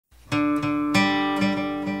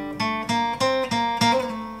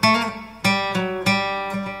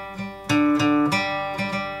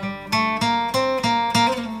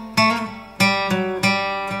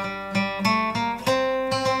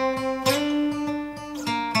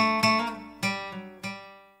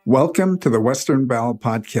Welcome to the Western Baul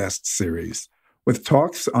podcast series, with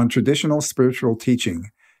talks on traditional spiritual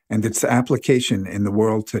teaching and its application in the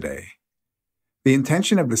world today. The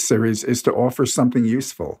intention of the series is to offer something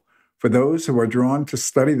useful for those who are drawn to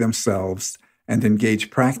study themselves and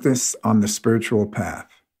engage practice on the spiritual path.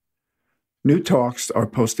 New talks are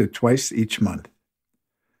posted twice each month.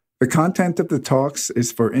 The content of the talks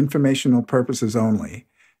is for informational purposes only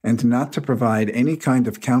and not to provide any kind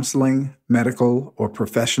of counseling, medical, or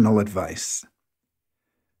professional advice.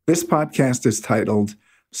 This podcast is titled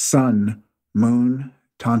Sun, Moon,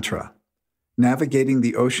 Tantra, Navigating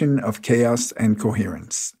the Ocean of Chaos and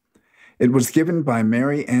Coherence. It was given by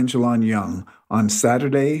Mary Angelon Young on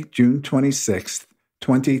Saturday, June 26,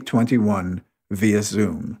 2021, via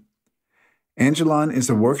Zoom. Angelon is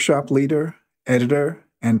a workshop leader, editor,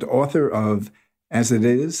 and author of As It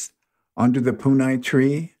Is, Under the Punnai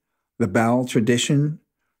Tree, The Baul Tradition,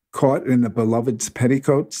 Caught in the Beloved's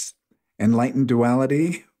Petticoats, Enlightened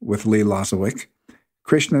Duality with Lee Lozowick,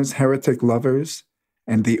 Krishna's Heretic Lovers,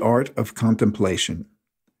 and The Art of Contemplation.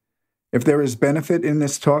 If there is benefit in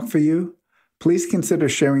this talk for you, please consider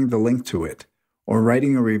sharing the link to it or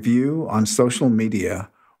writing a review on social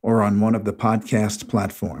media or on one of the podcast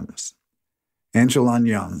platforms. Angelon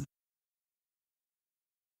Young.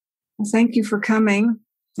 Thank you for coming,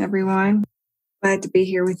 everyone. Glad to be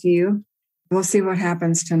here with you. We'll see what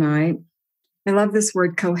happens tonight. I love this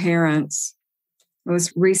word coherence. I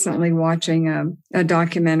was recently watching a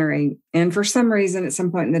documentary, and for some reason, at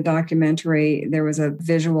some point in the documentary, there was a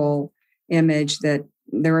visual image that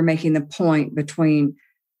they were making the point between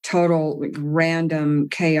total random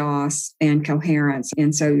chaos and coherence.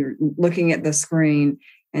 And so you're looking at the screen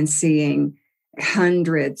and seeing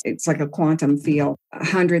hundreds, it's like a quantum field,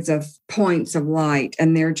 hundreds of points of light,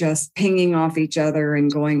 and they're just pinging off each other and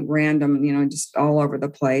going random, just all over the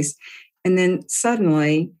place. And then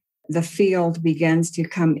suddenly the field begins to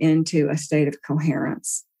come into a state of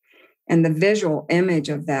coherence. And the visual image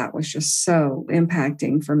of that was just so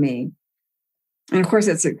impacting for me. And of course,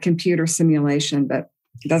 it's a computer simulation, but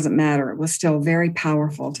it doesn't matter. It was still very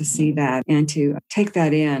powerful to see that and to take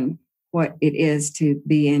that in, what it is to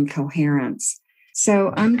be in coherence.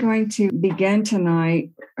 So I'm going to begin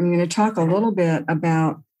tonight. I'm going to talk a little bit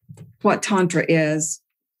about what Tantra is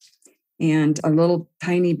and a little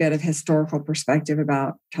tiny bit of historical perspective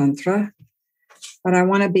about Tantra. But I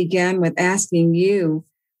want to begin with asking you,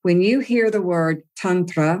 when you hear the word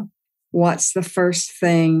Tantra, what's the first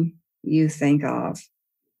thing you think of?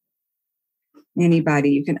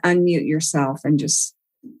 Anybody, you can unmute yourself and just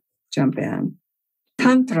jump in.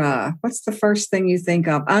 Tantra, what's the first thing you think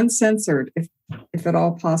of? Uncensored, if at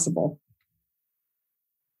all possible.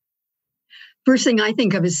 First thing I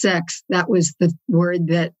think of is sex. That was the word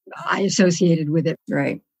that I associated with it.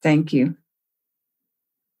 Right. Thank you.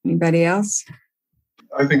 Anybody else?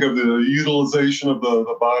 I think of the utilization of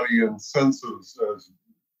the body and senses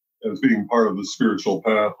as being part of the spiritual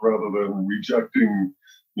path rather than rejecting,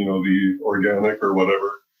 the organic or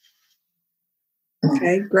whatever.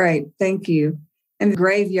 Okay, great. Thank you. And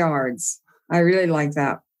graveyards. I really like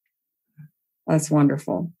that. That's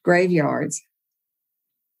wonderful. Graveyards.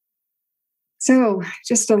 So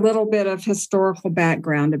just a little bit of historical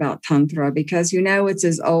background about Tantra, because it's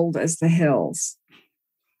as old as the hills.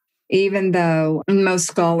 Even though most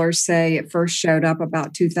scholars say it first showed up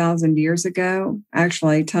about 2,000 years ago,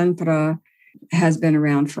 actually Tantra has been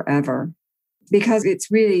around forever, because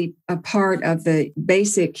it's really a part of the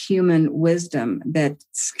basic human wisdom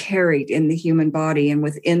that's carried in the human body and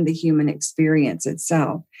within the human experience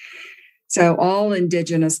itself. So all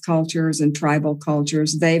indigenous cultures and tribal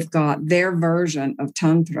cultures, they've got their version of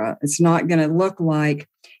Tantra. It's not going to look like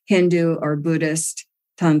Hindu or Buddhist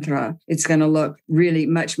Tantra. It's going to look really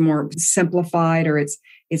much more simplified, or it's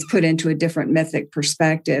put into a different mythic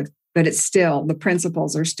perspective, but the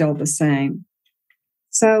principles are still the same.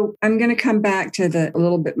 So I'm going to come back to a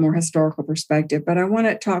little bit more historical perspective, but I want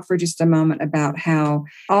to talk for just a moment about how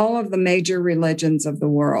all of the major religions of the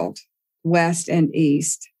world, West and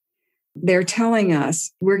East, they're telling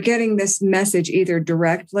us we're getting this message either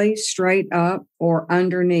directly, straight up, or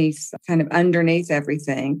underneath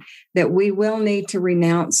everything, that we will need to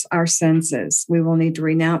renounce our senses. We will need to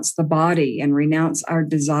renounce the body and renounce our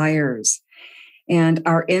desires and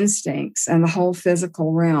our instincts and the whole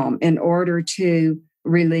physical realm in order to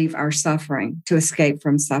relieve our suffering, to escape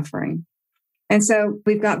from suffering. And so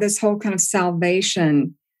we've got this whole kind of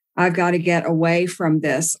salvation. I've got to get away from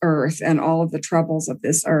this earth and all of the troubles of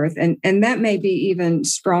this earth. And that may be even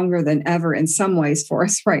stronger than ever in some ways for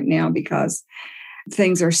us right now, because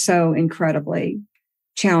things are so incredibly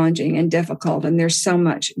challenging and difficult. And there's so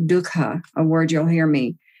much dukkha, a word you'll hear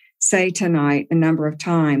me say tonight a number of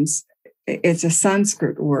times. It's a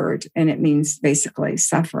Sanskrit word, and it means basically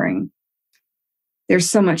suffering. There's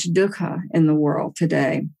so much dukkha in the world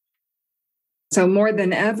today. So more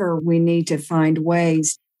than ever, we need to find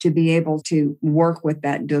ways to be able to work with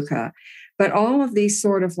that dukkha. But all of these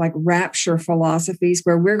sort of like rapture philosophies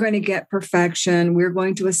where we're going to get perfection, we're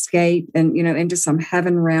going to escape and, into some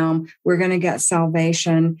heaven realm, we're going to get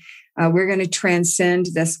salvation, we're going to transcend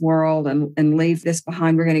this world and leave this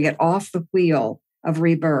behind. We're going to get off the wheel of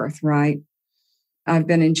rebirth, right? I've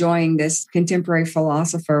been enjoying this contemporary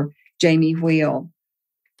philosopher, Jamie Wheal,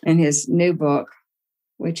 and his new book,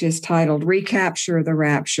 which is titled Recapture the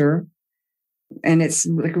Rapture. And it's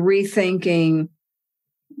like rethinking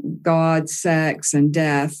God, sex, and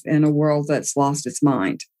death in a world that's lost its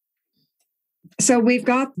mind. So we've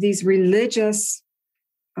got these religious,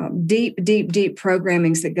 deep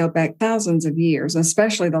programmings that go back thousands of years,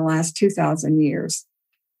 especially the last 2,000 years,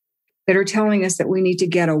 that are telling us that we need to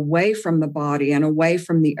get away from the body and away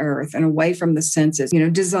from the earth and away from the senses.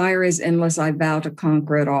 Desire is endless. I vow to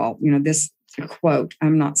conquer it all. This quote,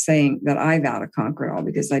 I'm not saying that I vow to conquer it all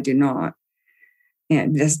because I do not.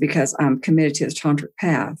 And just because I'm committed to the tantric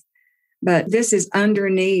path. But this is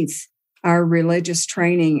underneath our religious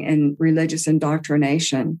training and religious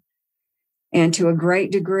indoctrination. And to a great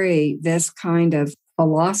degree, this kind of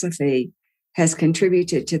philosophy has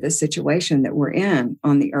contributed to the situation that we're in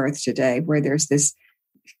on the earth today, where there's this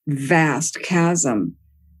vast chasm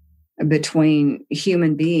between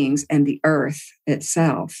human beings and the earth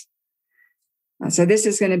itself. So this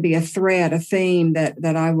is going to be a thread, a theme that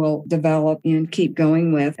I will develop and keep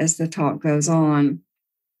going with as the talk goes on.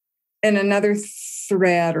 And another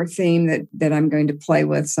thread or theme that I'm going to play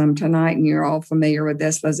with some tonight, and you're all familiar with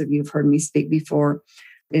this, those of you who've heard me speak before,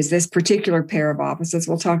 is this particular pair of opposites.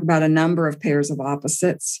 We'll talk about a number of pairs of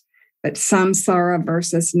opposites, but samsara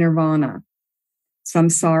versus nirvana.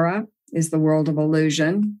 Samsara is the world of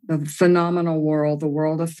illusion, the phenomenal world, the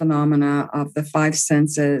world of phenomena, of the five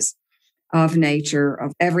senses, of nature,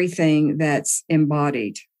 of everything that's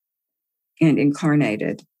embodied and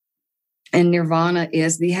incarnated. And nirvana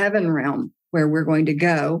is the heaven realm where we're going to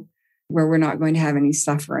go, where we're not going to have any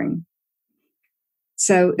suffering.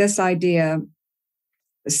 So this idea,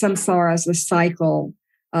 samsara is the cycle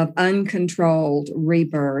of uncontrolled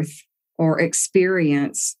rebirth or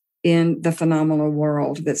experience in the phenomenal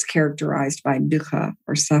world that's characterized by dukkha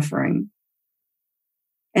or suffering.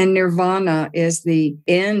 And nirvana is the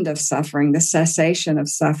end of suffering, the cessation of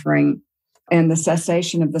suffering, and the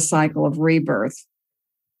cessation of the cycle of rebirth.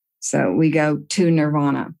 So we go to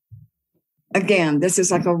nirvana. Again, this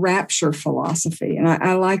is like a rapture philosophy. And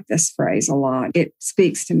I like this phrase a lot. It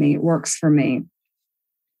speaks to me. It works for me.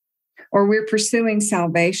 Or we're pursuing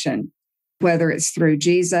salvation, whether it's through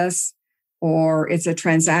Jesus or it's a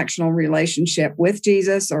transactional relationship with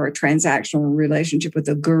Jesus or a transactional relationship with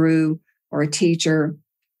a guru or a teacher,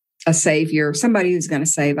 a savior, somebody who's going to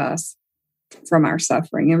save us from our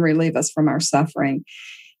suffering and relieve us from our suffering.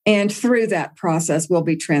 And through that process, we'll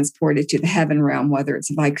be transported to the heaven realm, whether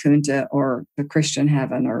it's Vaikuntha or the Christian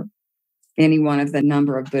heaven or any one of the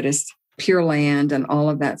number of Buddhist Pure Land and all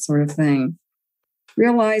of that sort of thing.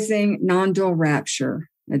 Realizing non-dual rapture,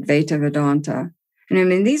 Advaita Vedanta.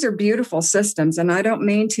 And these are beautiful systems, and I don't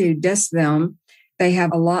mean to diss them. They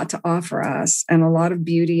have a lot to offer us and a lot of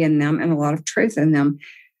beauty in them and a lot of truth in them.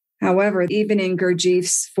 However, even in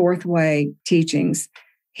Gurdjieff's fourth way teachings,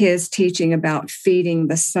 his teaching about feeding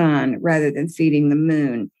the sun rather than feeding the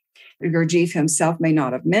moon, Gurdjieff himself may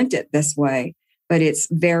not have meant it this way, but it's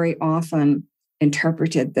very often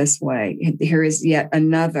interpreted this way. Here is yet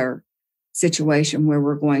another situation where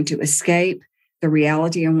we're going to escape the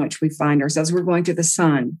reality in which we find ourselves. We're going to the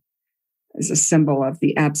sun as a symbol of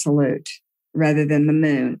the absolute rather than the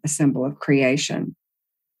moon, a symbol of creation.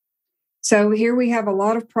 So here we have a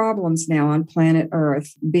lot of problems now on planet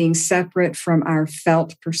Earth, being separate from our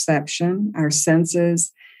felt perception, our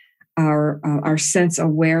senses, our sense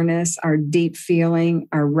awareness, our deep feeling,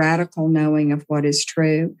 our radical knowing of what is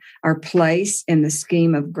true, our place in the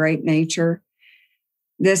scheme of great nature.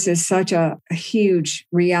 This is such a huge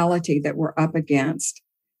reality that we're up against,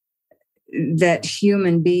 that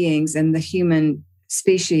human beings and the human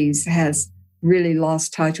species has really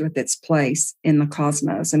lost touch with its place in the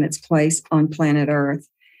cosmos and its place on planet Earth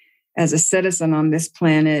as a citizen on this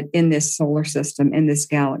planet, in this solar system, in this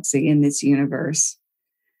galaxy, in this universe.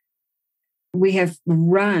 We have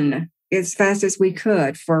run as fast as we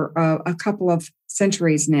could for a couple of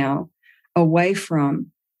centuries now away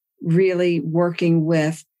from really working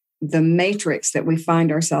with the matrix that we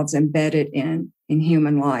find ourselves embedded in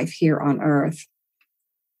human life here on Earth.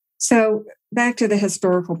 So back to the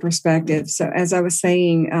historical perspective. So as I was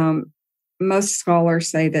saying, most scholars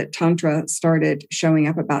say that Tantra started showing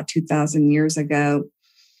up about 2,000 years ago,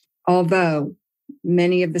 although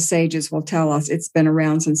many of the sages will tell us it's been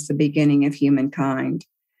around since the beginning of humankind.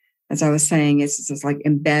 As I was saying, it's just like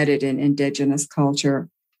embedded in indigenous culture.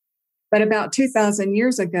 But about 2,000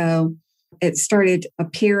 years ago, it started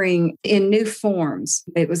appearing in new forms.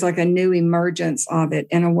 It was like a new emergence of it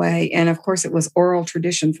in a way. And of course, it was oral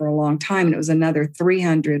tradition for a long time. And it was another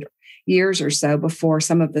 300 years or so before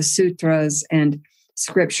some of the sutras and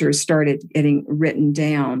scriptures started getting written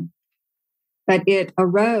down. But it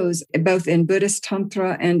arose both in Buddhist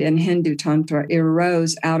Tantra and in Hindu Tantra. It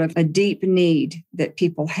arose out of a deep need that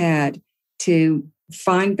people had to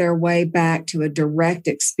find their way back to a direct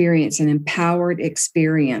experience, an empowered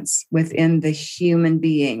experience within the human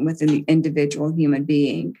being, within the individual human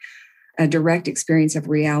being, a direct experience of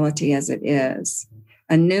reality as it is,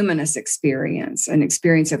 a numinous experience, an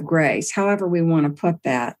experience of grace, however we want to put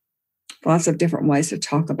that. Lots of different ways to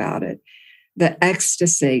talk about it. The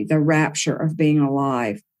ecstasy, the rapture of being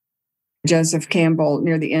alive. Joseph Campbell,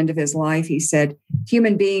 near the end of his life, he said,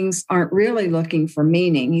 human beings aren't really looking for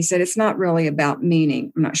meaning. He said, it's not really about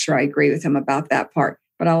meaning. I'm not sure I agree with him about that part,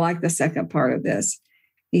 but I like the second part of this.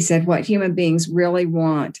 He said, what human beings really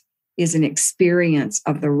want is an experience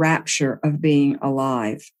of the rapture of being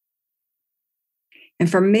alive. And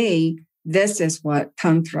for me, this is what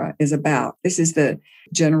Tantra is about. This is the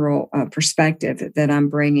general perspective that I'm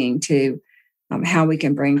bringing to how we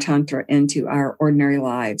can bring Tantra into our ordinary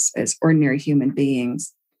lives as ordinary human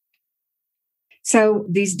beings. So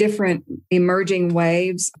these different emerging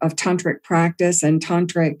waves of tantric practice and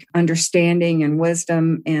tantric understanding and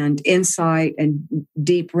wisdom and insight and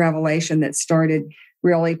deep revelation that started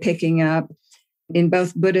really picking up in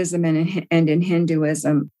both Buddhism and in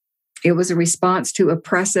Hinduism. It was a response to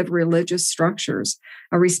oppressive religious structures,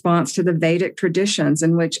 a response to the Vedic traditions,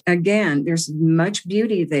 in which, again, there's much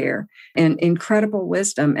beauty there and incredible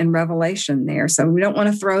wisdom and revelation there. So we don't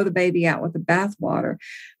want to throw the baby out with the bathwater,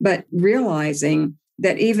 but realizing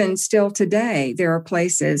that even still today, there are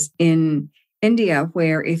places in India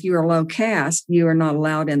where if you are low caste, you are not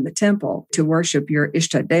allowed in the temple to worship your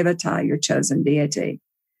Ishta Devata, your chosen deity.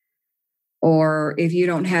 Or if you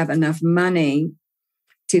don't have enough money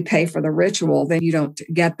to pay for the ritual, then you don't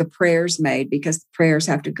get the prayers made because the prayers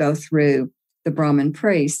have to go through the Brahmin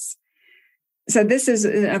priests. So this is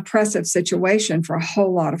an oppressive situation for a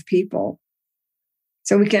whole lot of people.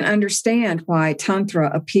 So we can understand why Tantra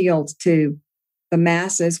appealed to the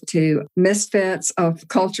masses, to misfits of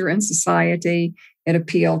culture and society. It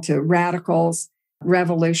appealed to radicals,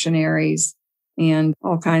 revolutionaries, and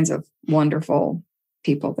all kinds of wonderful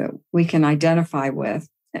people that we can identify with,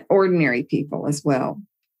 ordinary people as well.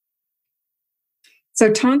 So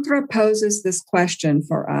Tantra poses this question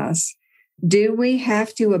for us. Do we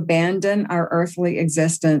have to abandon our earthly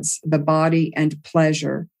existence, the body and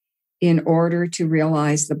pleasure, in order to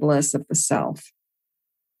realize the bliss of the self?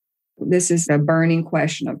 This is a burning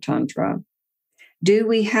question of Tantra. Do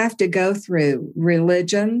we have to go through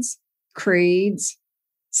religions, creeds,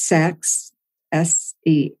 sects,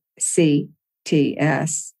 S-E-C-T-S,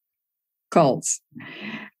 cults,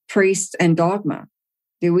 priests, and dogma?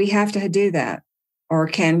 Do we have to do that? Or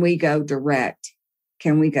can we go direct?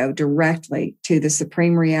 Can we go directly to the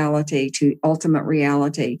supreme reality, to ultimate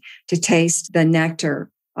reality, to taste the nectar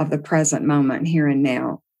of the present moment, here and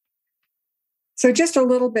now? So just a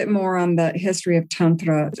little bit more on the history of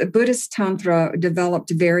Tantra. Buddhist Tantra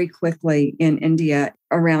developed very quickly in India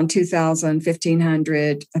around 2000,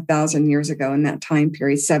 1500, 1,000 years ago in that time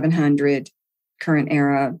period, 700, current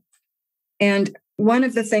era. And one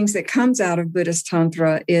of the things that comes out of Buddhist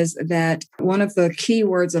Tantra is that one of the key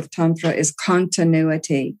words of Tantra is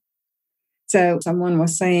continuity. So someone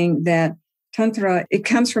was saying that Tantra, it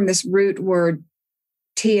comes from this root word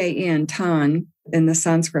T-A-N, tan, in the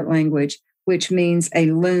Sanskrit language, which means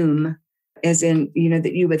a loom, as in,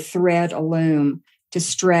 that you would thread a loom, to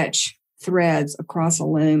stretch threads across a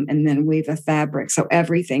loom and then weave a fabric. So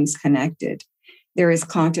everything's connected. There is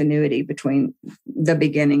continuity between the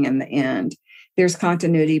beginning and the end. There's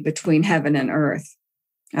continuity between heaven and earth,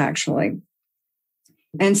 actually.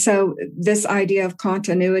 And so this idea of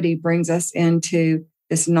continuity brings us into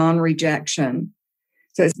this non-rejection.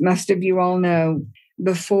 So as most of you all know,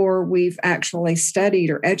 before we've actually studied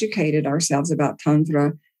or educated ourselves about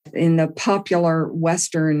Tantra, in the popular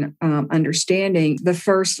Western understanding, the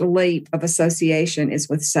first leap of association is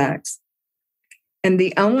with sex. And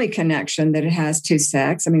the only connection that it has to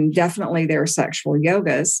sex, definitely there are sexual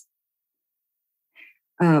yogas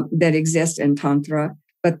that exist in Tantra,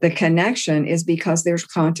 But the connection is because there's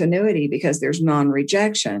continuity, because there's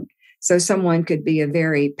non-rejection. So someone could be a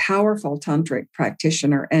very powerful tantric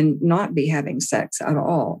practitioner and not be having sex at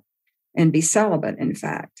all and be celibate, in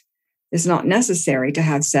fact. It's not necessary to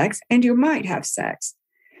have sex, and you might have sex.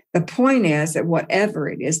 The point is that whatever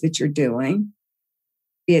it is that you're doing,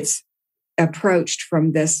 it's approached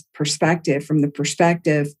from this perspective, from the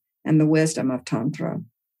perspective and the wisdom of Tantra.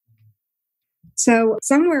 So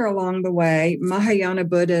somewhere along the way, Mahayana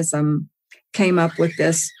Buddhism came up with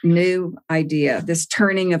this new idea, this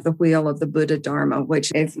turning of the wheel of the Buddha Dharma,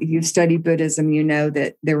 which if you've studied Buddhism, you know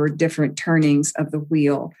that there were different turnings of the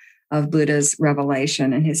wheel of Buddha's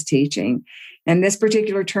revelation and his teaching. And this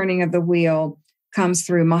particular turning of the wheel comes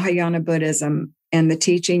through Mahayana Buddhism. And the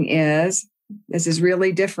teaching is, this is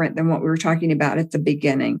really different than what we were talking about at the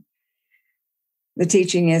beginning. The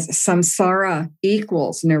teaching is samsara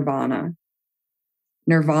equals nirvana.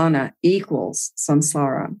 Nirvana equals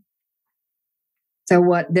samsara. So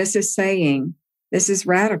what this is saying, this is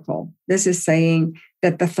radical. This is saying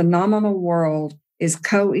that the phenomenal world is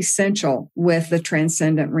co-essential with the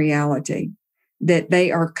transcendent reality, that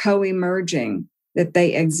they are co-emerging, that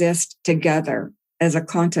they exist together as a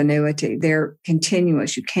continuity. They're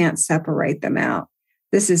continuous. You can't separate them out.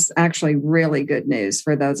 This is actually really good news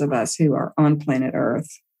for those of us who are on planet Earth.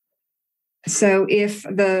 So if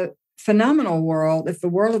the phenomenal world, if the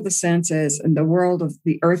world of the senses and the world of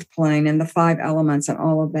the earth plane and the five elements and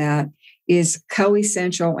all of that is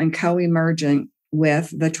co-essential and co-emerging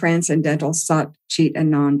with the transcendental Sat Chit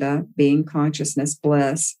Ananda, being consciousness,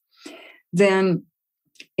 bliss, then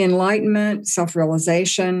enlightenment,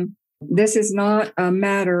 self-realization, this is not a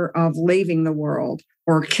matter of leaving the world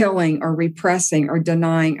or killing or repressing or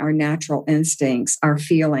denying our natural instincts, our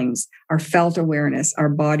feelings, our felt awareness, our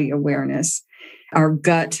body awareness, our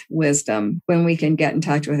gut wisdom, when we can get in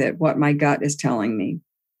touch with it, what my gut is telling me.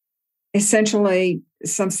 Essentially,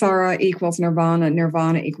 samsara equals nirvana,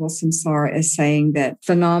 nirvana equals samsara is saying that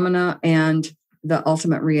phenomena and the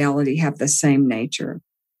ultimate reality have the same nature.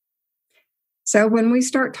 So when we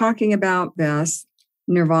start talking about this,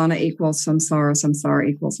 nirvana equals samsara, samsara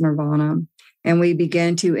equals nirvana, and we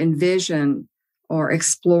begin to envision or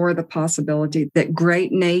explore the possibility that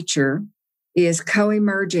great nature is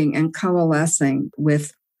co-emerging and coalescing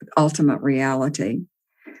with ultimate reality.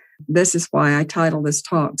 This is why I title this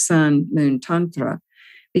talk Sun, Moon, Tantra,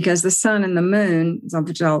 because the sun and the moon,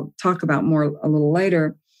 which I'll talk about more a little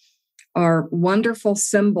later, are wonderful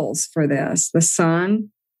symbols for this. The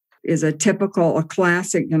sun is a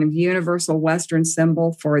classic kind of universal Western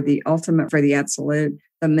symbol for the ultimate, for the absolute,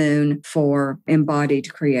 the moon for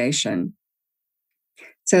embodied creation.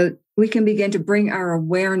 So we can begin to bring our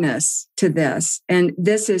awareness to this. And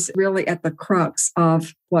this is really at the crux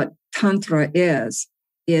of what Tantra is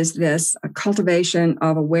this a cultivation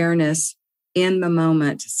of awareness in the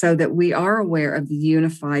moment so that we are aware of the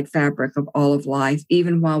unified fabric of all of life,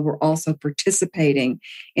 even while we're also participating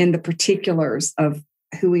in the particulars of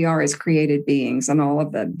who we are as created beings and all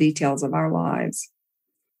of the details of our lives.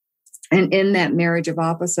 And in that marriage of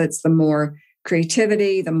opposites, the more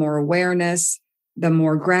creativity, the more awareness, the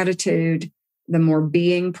more gratitude, the more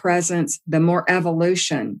being presence, the more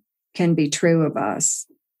evolution can be true of us.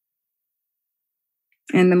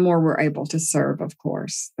 And the more we're able to serve, of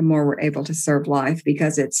course, the more we're able to serve life,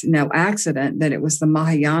 because it's no accident that it was the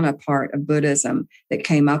Mahayana part of Buddhism that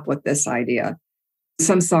came up with this idea.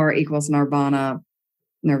 Samsara equals nirvana,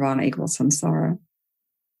 nirvana equals samsara.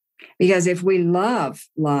 Because if we love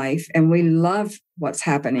life and we love what's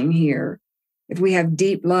happening here, if we have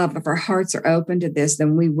deep love, if our hearts are open to this,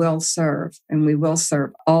 then we will serve, and we will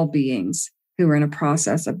serve all beings who are in a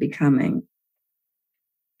process of becoming.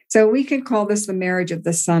 So we can call this the marriage of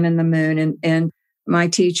the sun and the moon. And my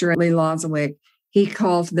teacher, Lee Lozowick, he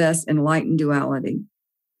called this enlightened duality.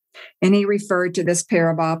 And he referred to this pair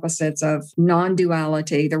of opposites of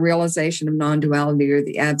non-duality, the realization of non-duality or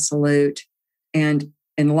the absolute, and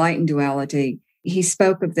enlightened duality. He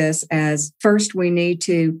spoke of this as, first, we need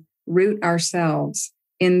to root ourselves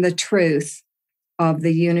in the truth of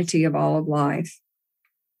the unity of all of life.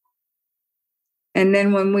 And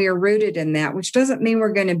then when we are rooted in that, which doesn't mean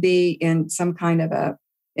we're going to be in some kind of a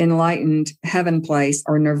enlightened heaven place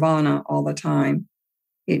or nirvana all the time.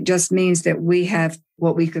 It just means that we have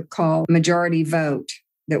what we could call majority vote,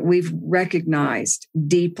 that we've recognized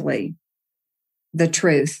deeply the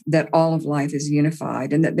truth that all of life is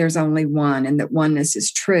unified and that there's only one, and that oneness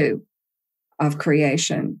is true of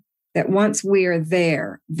creation. That once we are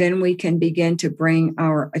there, then we can begin to bring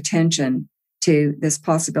our attention to this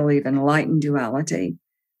possibility of enlightened duality.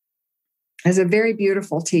 It's a very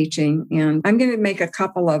beautiful teaching. And I'm going to make a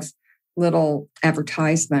couple of little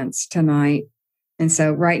advertisements tonight. And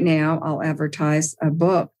so right now I'll advertise a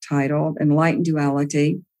book titled Enlightened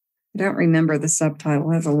Duality. I don't remember the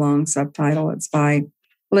subtitle. It has a long subtitle. It's by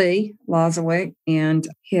Lee Lozowick and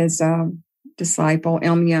his disciple,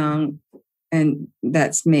 Young. And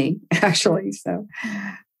that's me, actually.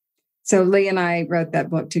 So Lee and I wrote that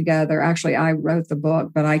book together. Actually, I wrote the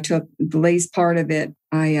book, but I took Lee's part of it.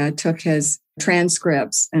 I took his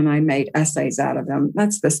transcripts and I made essays out of them.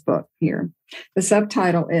 That's this book here. The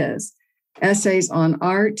subtitle is Essays on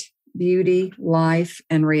Art, Beauty, Life,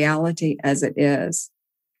 and Reality as It Is.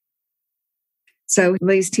 So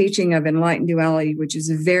Lee's teaching of enlightened duality, which is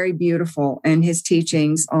very beautiful, and his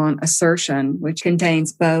teachings on assertion, which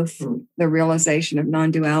contains both the realization of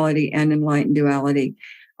non-duality and enlightened duality,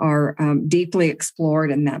 are deeply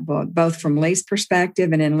explored in that book, both from Lee's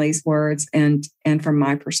perspective and in Lee's words, and from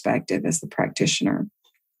my perspective as the practitioner.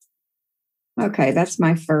 Okay, that's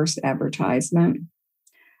my first advertisement.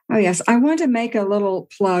 Oh, yes, I want to make a little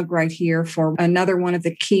plug right here for another one of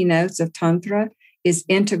the keynotes of Tantra is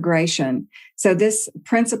integration. So this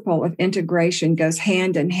principle of integration goes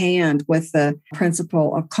hand in hand with the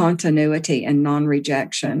principle of continuity and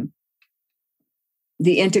non-rejection.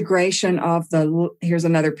 The integration of here's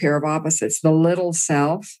another pair of opposites, the little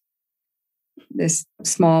self, this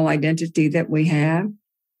small identity that we have,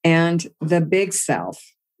 and the big self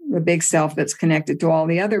that's connected to all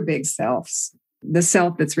the other big selves, the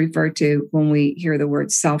self that's referred to when we hear the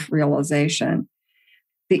word self-realization.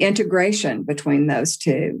 The integration between those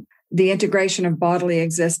two, the integration of bodily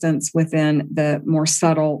existence within the more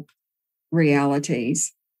subtle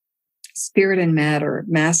realities, spirit and matter,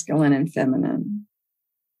 masculine and feminine.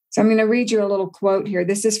 So I'm going to read you a little quote here.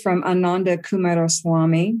 This is from Ananda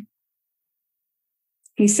Kumaraswamy.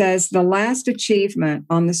 He says, the last achievement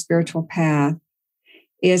on the spiritual path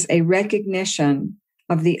is a recognition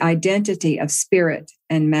of the identity of spirit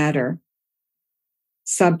and matter,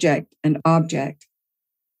 subject and object.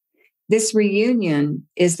 This reunion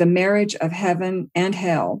is the marriage of heaven and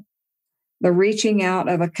hell, the reaching out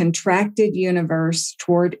of a contracted universe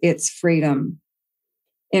toward its freedom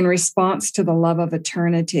in response to the love of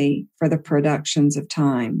eternity for the productions of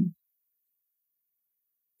time.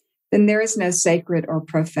 Then there is no sacred or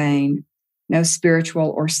profane, no spiritual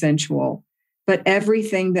or sensual, but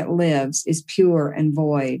everything that lives is pure and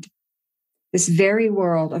void. This very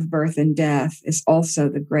world of birth and death is also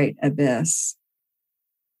the great abyss.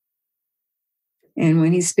 And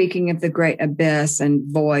when he's speaking of the great abyss and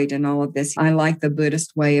void and all of this, I like the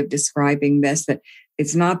Buddhist way of describing this, that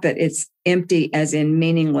it's not that it's empty as in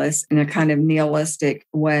meaningless in a kind of nihilistic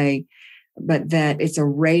way, but that it's a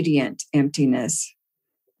radiant emptiness,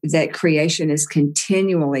 that creation is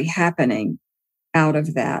continually happening out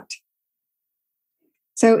of that.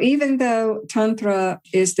 So even though Tantra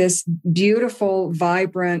is this beautiful,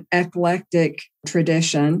 vibrant, eclectic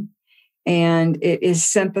tradition, and it is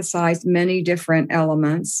synthesized many different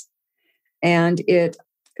elements, and it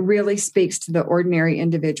really speaks to the ordinary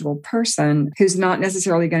individual person who's not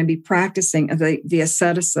necessarily going to be practicing the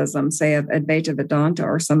asceticism, say, of Advaita Vedanta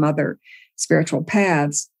or some other spiritual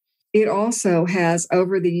paths. It also has,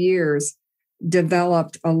 over the years,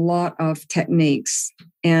 developed a lot of techniques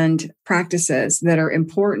and practices that are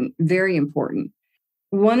important, very important.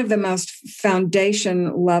 One of the most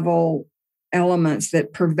foundation level elements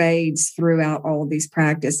that pervades throughout all of these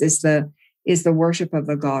practices is the worship of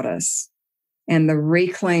the goddess and the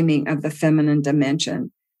reclaiming of the feminine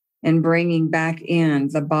dimension and bringing back in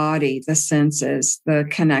the body, the senses, the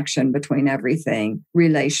connection between everything,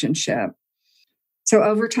 relationship. So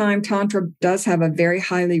over time, Tantra does have a very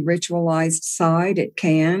highly ritualized side. It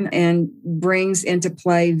can, and brings into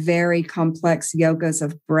play very complex yogas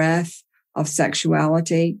of breath, of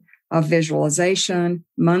sexuality, of visualization,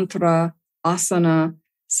 mantra, asana,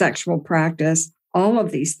 sexual practice. All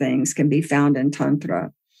of these things can be found in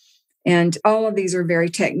Tantra. And all of these are very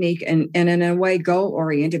technique and in a way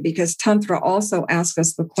goal-oriented, because Tantra also asks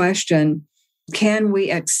us the question, can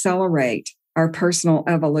we accelerate our personal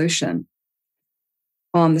evolution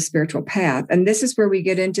on the spiritual path? And this is where we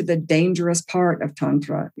get into the dangerous part of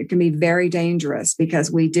Tantra. It can be very dangerous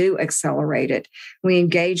because we do accelerate it. We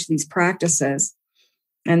engage these practices.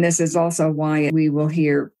 And this is also why we will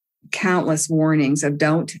hear countless warnings of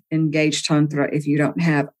don't engage Tantra if you don't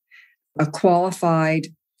have a qualified,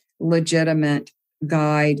 legitimate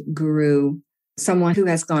guide, guru, someone who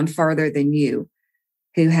has gone farther than you,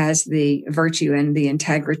 who has the virtue and the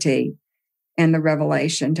integrity and the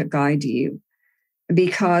revelation to guide you.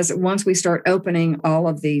 Because once we start opening all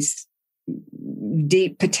of these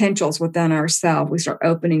deep potentials within ourselves, we start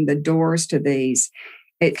opening the doors to these,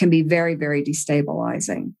 it can be very, very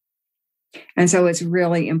destabilizing. And so it's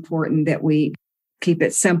really important that we keep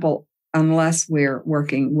it simple unless we're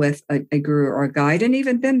working with a guru or a guide. And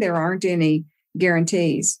even then, there aren't any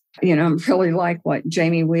guarantees. I really like what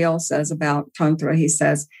Jamie Wheel says about Tantra. He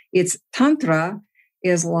says, Tantra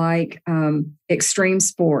is like extreme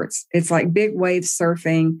sports. It's like big wave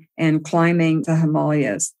surfing and climbing the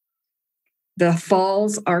Himalayas. The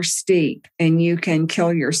falls are steep and you can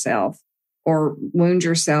kill yourself or wound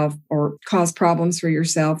yourself or cause problems for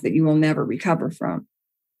yourself that you will never recover from.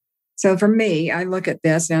 So for me, I look at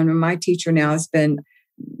this, and my teacher now has been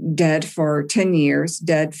dead for 10 years,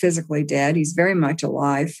 dead, physically dead. He's very much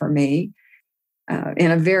alive for me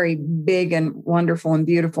in a very big and wonderful and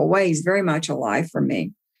beautiful way. He's very much alive for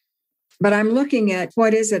me. But I'm looking at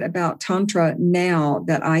what is it about Tantra now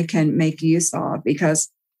that I can make use of,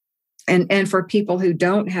 because, and for people who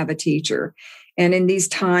don't have a teacher, and in these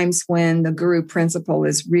times when the guru principle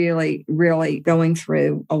is really, really going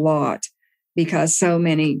through a lot, because so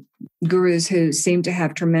many gurus who seem to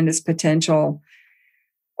have tremendous potential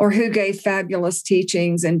or who gave fabulous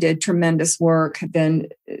teachings and did tremendous work, then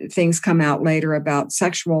things come out later about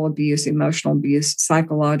sexual abuse, emotional abuse,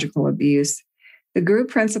 psychological abuse. The guru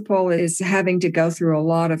principle is having to go through a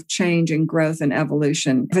lot of change and growth and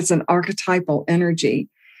evolution. It's an archetypal energy.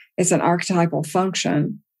 It's an archetypal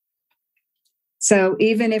function. So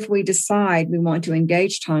even if we decide we want to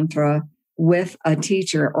engage Tantra with a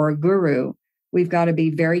teacher or a guru, we've got to be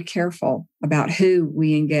very careful about who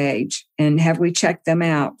we engage and have we checked them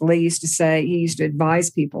out. Lee used to say, he used to advise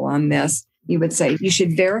people on this. He would say, you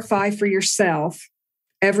should verify for yourself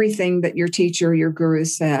everything that your teacher or your guru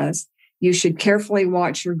says. You should carefully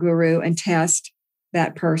watch your guru and test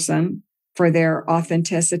that person for their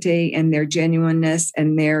authenticity and their genuineness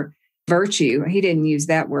and their virtue. He didn't use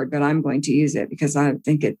that word, but I'm going to use it because I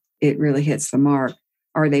think it really hits the mark.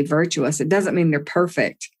 Are they virtuous? It doesn't mean they're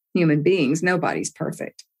perfect human beings. Nobody's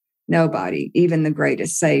perfect. Nobody, even the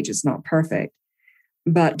greatest sage, is not perfect.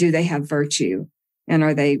 But do they have virtue? And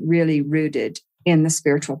are they really rooted in the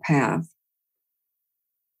spiritual path?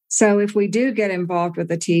 So if we do get involved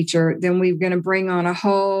with a teacher, then we're going to bring on a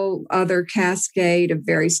whole other cascade of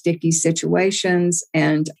very sticky situations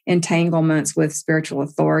and entanglements with spiritual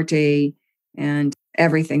authority and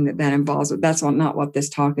everything that involves. That's not what this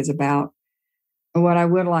talk is about. What I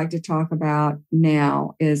would like to talk about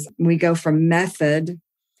now is we go from method,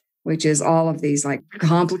 which is all of these like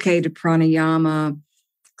complicated pranayama,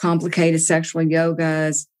 complicated sexual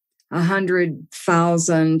yogas,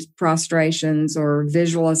 100,000 prostrations or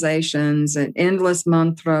visualizations and endless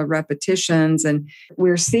mantra repetitions. And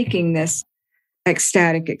we're seeking this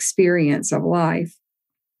ecstatic experience of life.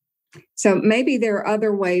 So maybe there are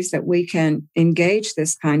other ways that we can engage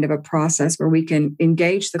this kind of a process where we can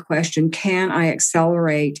engage the question, can I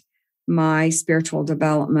accelerate my spiritual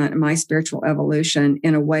development and my spiritual evolution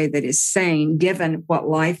in a way that is sane, given what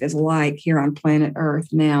life is like here on planet Earth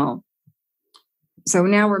now? So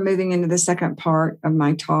now we're moving into the second part of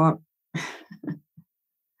my talk.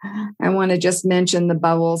 I want to just mention the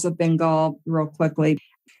Bauls of Bengal real quickly.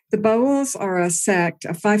 The Bauls are a sect, a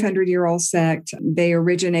 500-year-old sect. They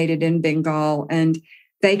originated in Bengal, and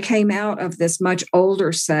they came out of this much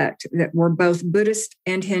older sect that were both Buddhist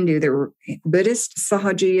and Hindu. There were Buddhist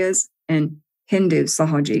Sahajiyas and Hindu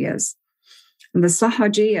Sahajiyas. And the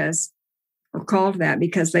Sahajiyas are called that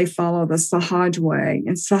because they follow the Sahaj way.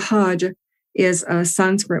 And Sahaj is a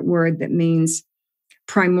Sanskrit word that means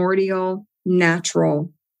primordial,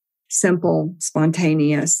 natural, simple,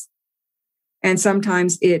 spontaneous. And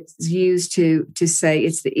sometimes it's used to say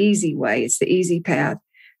it's the easy way, it's the easy path.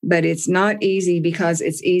 But it's not easy because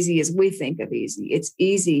it's easy as we think of easy. It's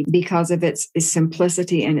easy because of its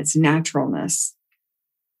simplicity and its naturalness.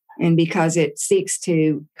 And because it seeks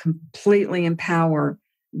to completely empower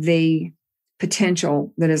the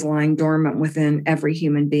potential that is lying dormant within every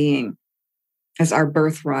human being as our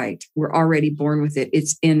birthright. We're already born with it.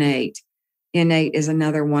 It's innate. Innate is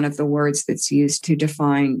another one of the words that's used to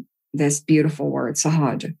define this beautiful word,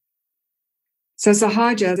 sahaja. So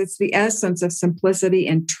sahaja, it's the essence of simplicity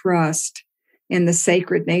and trust in the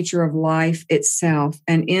sacred nature of life itself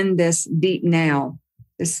and in this deep now,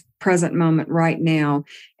 this present moment right now.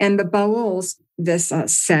 And the Bauls, this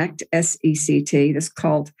sect, S-E-C-T, this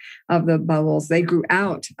cult of the Bauls, they grew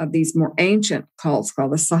out of these more ancient cults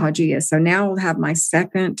called the Sahajiyas. So now we'll have my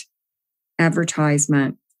second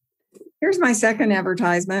advertisement. Here's my second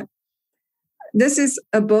advertisement. This is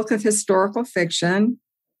a book of historical fiction,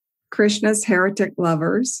 Krishna's Heretic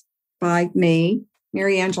Lovers, by me,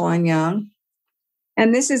 Mary Angelon Young.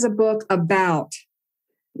 And this is a book about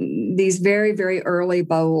these very, very early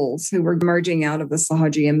Bauls who were emerging out of the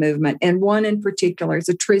Sahajiya movement. And one in particular is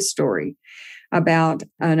a true story about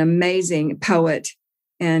an amazing poet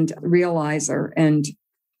and realizer and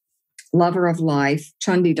lover of life,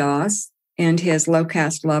 Chandidas, and his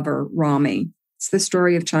low-caste lover, Rami. It's the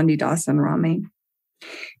story of Chandidas and Rami.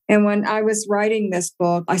 And when I was writing this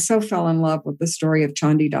book, I so fell in love with the story of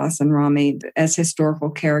Chandidas and Rami as historical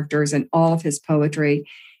characters and all of his poetry.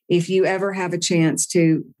 If you ever have a chance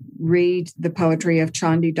to read the poetry of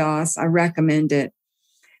Chandidas, I recommend it.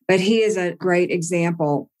 But he is a great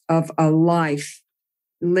example of a life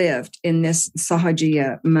lived in this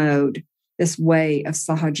Sahajiya mode, this way of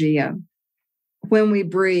Sahajiya. When we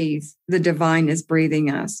breathe, the divine is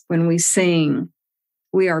breathing us. When we sing,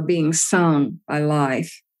 we are being sung by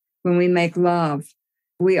life. When we make love,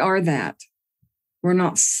 we are that. We're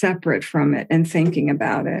not separate from it and thinking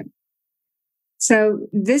about it. So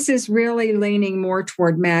this is really leaning more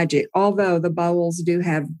toward magic, although the Bauls do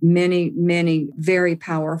have many, many very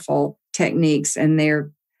powerful techniques, and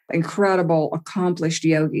they're incredible, accomplished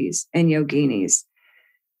yogis and yoginis.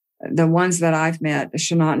 The ones that I've met,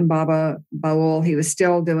 Sanatan Baba Baul, he was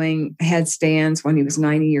still doing headstands when he was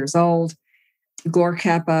 90 years old.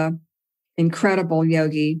 Gorkhepa, incredible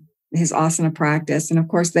yogi, his asana practice. And of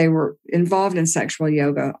course, they were involved in sexual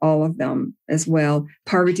yoga, all of them as well.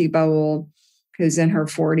 Parvati Baul, who's in her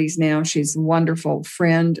 40s now, she's a wonderful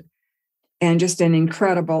friend and just an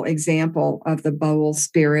incredible example of the Baul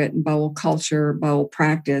spirit and Baul culture, Baul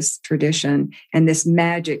practice, tradition, and this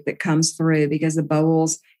magic that comes through because the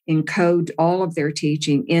Bauls encode all of their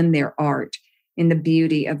teaching in their art, in the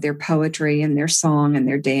beauty of their poetry and their song and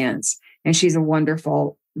their dance. And she's a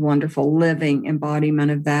wonderful, wonderful living embodiment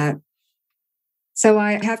of that. So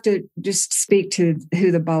I have to just speak to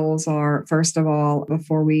who the Bauls are, first of all,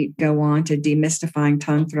 before we go on to demystifying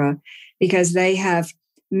Tantra, because they have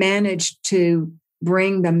managed to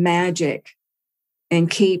bring the magic and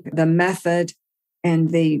keep the method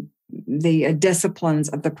and the disciplines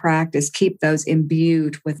of the practice, keep those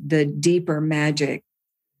imbued with the deeper magic.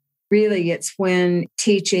 Really, it's when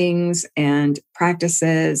teachings and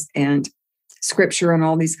practices and scripture and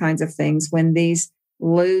all these kinds of things, when these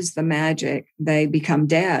lose the magic, they become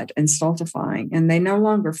dead and stultifying, and they no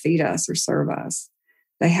longer feed us or serve us.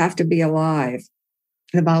 They have to be alive.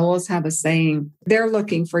 The Bauls have a saying, they're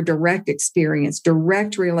looking for direct experience,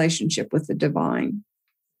 direct relationship with the divine.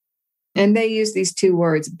 And they use these two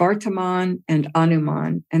words, Vartaman and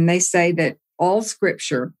Anuman. And they say that all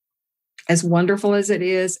scripture, as wonderful as it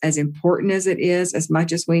is, as important as it is, as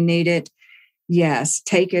much as we need it, yes,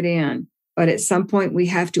 take it in. But at some point, we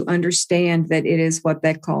have to understand that it is what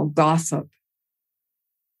they call gossip.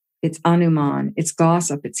 It's Anuman, it's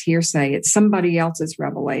gossip, it's hearsay, it's somebody else's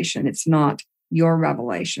revelation. It's not your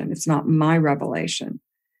revelation. It's not my revelation.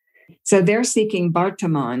 So they're seeking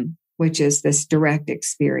Vartaman, which is this direct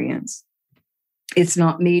experience. It's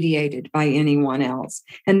not mediated by anyone else.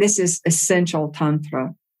 And this is essential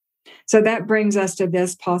Tantra. So that brings us to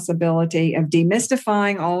this possibility of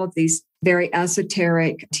demystifying all of these very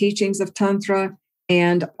esoteric teachings of Tantra,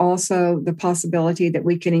 and also the possibility that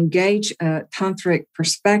we can engage a tantric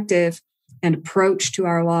perspective and approach to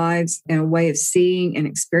our lives and a way of seeing and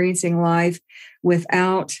experiencing life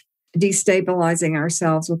without destabilizing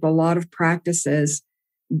ourselves with a lot of practices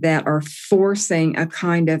that are forcing a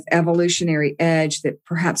kind of evolutionary edge that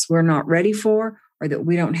perhaps we're not ready for, or that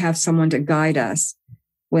we don't have someone to guide us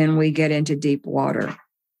when we get into deep water.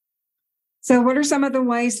 So what are some of the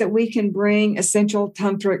ways that we can bring essential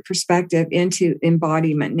tantric perspective into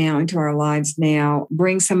embodiment now, into our lives now,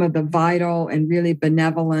 bring some of the vital and really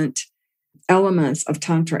benevolent elements of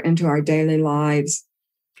Tantra into our daily lives?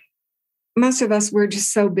 Most of us, we're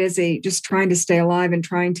just so busy just trying to stay alive and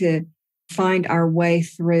trying to find our way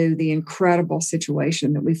through the incredible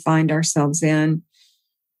situation that we find ourselves in.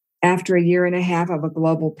 After a year and a half of a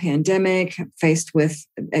global pandemic, faced with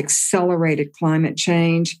accelerated climate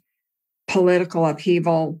change, political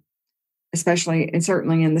upheaval, especially and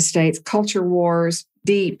certainly in the States, culture wars,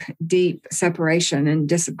 deep, deep separation and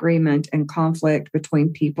disagreement and conflict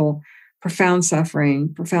between people, profound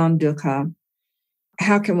suffering, profound dukkha.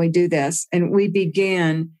 How can we do this? And we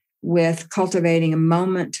begin with cultivating a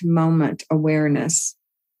moment-to-moment awareness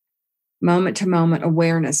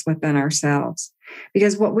within ourselves.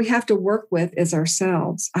 Because what we have to work with is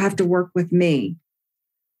ourselves. I have to work with me.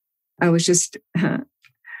 I was just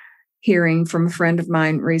hearing from a friend of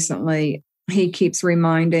mine recently. He keeps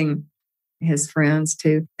reminding his friends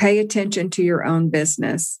to pay attention to your own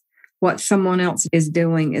business. What someone else is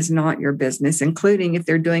doing is not your business, including if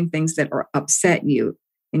they're doing things that upset you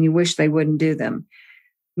and you wish they wouldn't do them.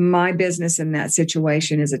 my business in that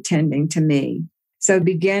situation is attending to me. So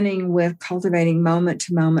beginning with cultivating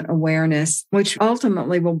moment-to-moment awareness, which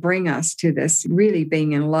ultimately will bring us to this really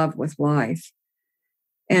being in love with life.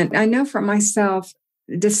 And I know for myself,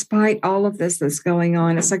 despite all of this that's going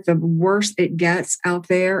on, it's like the worst it gets out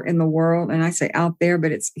there in the world. And I say out there,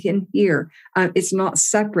 but it's in here. It's not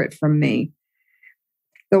separate from me.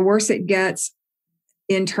 The worse it gets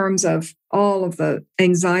in terms of all of the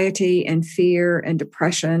anxiety and fear and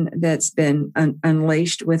depression that's been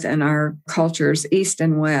unleashed within our cultures, East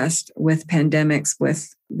and West, with pandemics,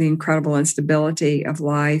 with the incredible instability of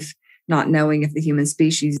life, not knowing if the human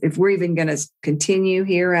species, if we're even going to continue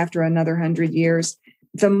here after another 100 years.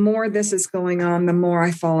 The more this is going on, the more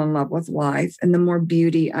I fall in love with life and the more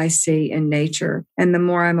beauty I see in nature and the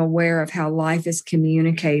more I'm aware of how life is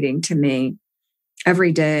communicating to me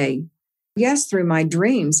every day. Yes, through my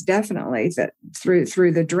dreams, definitely, that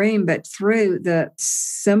through the dream, but through the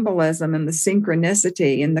symbolism and the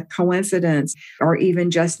synchronicity and the coincidence, or even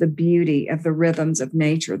just the beauty of the rhythms of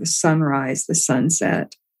nature, the sunrise, the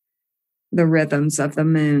sunset, the rhythms of the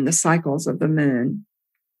moon, the cycles of the moon.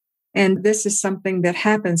 And this is something that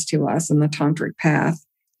happens to us in the tantric path.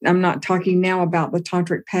 I'm not talking now about the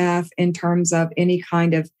tantric path in terms of any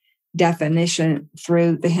kind of definition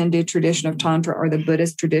through the Hindu tradition of Tantra or the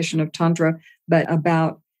Buddhist tradition of Tantra, but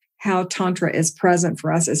about how Tantra is present for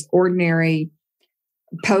us as ordinary,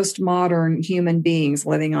 postmodern human beings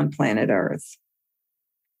living on planet Earth.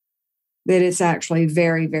 That it's actually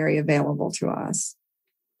very, very available to us.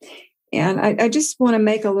 And I just want to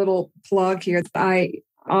make a little plug here. I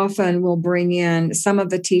often will bring in some of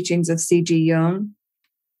the teachings of C.G. Jung,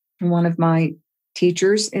 one of my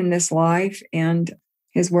teachers in this life, and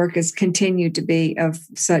his work has continued to be of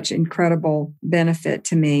such incredible benefit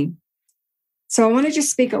to me. So I want to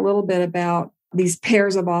just speak a little bit about these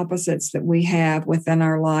pairs of opposites that we have within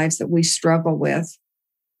our lives that we struggle with.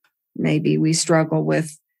 Maybe we struggle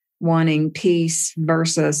with wanting peace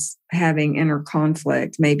versus having inner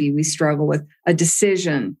conflict. Maybe we struggle with a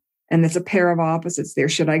decision, and there's a pair of opposites there.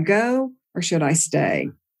 Should I go or should I stay?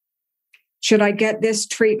 Should I get this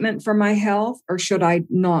treatment for my health or should I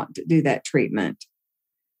not do that treatment?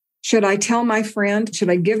 Should I tell my friend?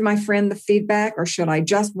 Should I give my friend the feedback or should I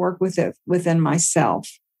just work with it within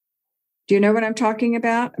myself? Do you know what I'm talking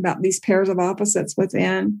about? About these pairs of opposites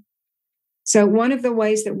within? So one of the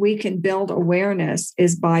ways that we can build awareness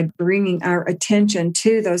is by bringing our attention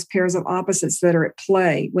to those pairs of opposites that are at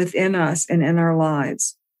play within us and in our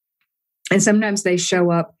lives. And sometimes they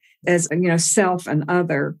show up as, self and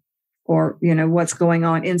other, or, what's going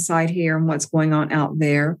on inside here and what's going on out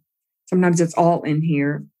there. Sometimes it's all in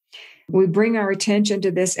here. We bring our attention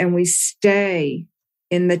to this and we stay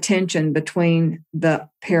in the tension between the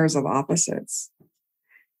pairs of opposites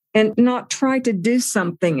and not try to do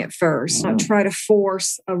something at first, not try to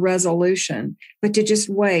force a resolution, but to just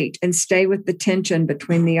wait and stay with the tension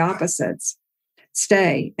between the opposites.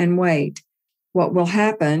 Stay and wait. What will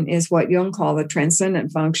happen is what Jung called the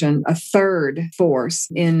transcendent function, a third force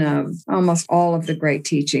in almost all of the great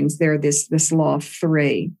teachings. There's this law of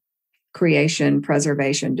three. Creation,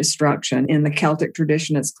 preservation, destruction. In the Celtic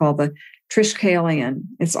tradition, it's called the Triskelion.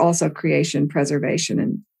 It's also creation,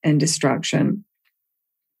 preservation, and destruction.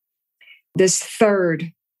 This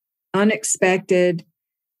third, unexpected,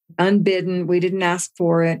 unbidden, we didn't ask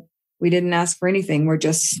for it. We didn't ask for anything. We're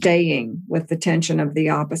just staying with the tension of the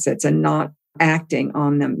opposites and not acting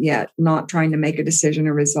on them yet, not trying to make a decision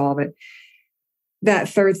or resolve it. That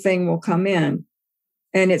third thing will come in,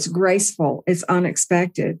 and it's graceful. It's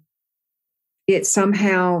unexpected. It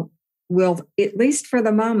somehow will, at least for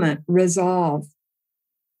the moment, resolve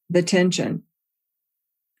the tension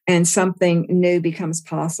and something new becomes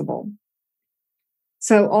possible.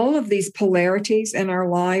 So all of these polarities in our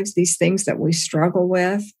lives, these things that we struggle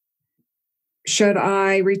with, should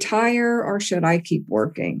I retire or should I keep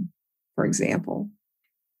working, for example?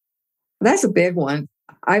 That's a big one.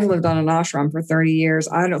 I've lived on an ashram for 30 years.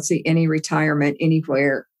 I don't see any retirement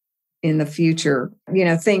anywhere in the future.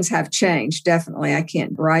 Things have changed, definitely. I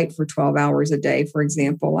can't write for 12 hours a day, for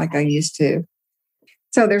example, like I used to.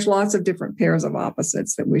 So there's lots of different pairs of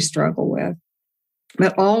opposites that we struggle with.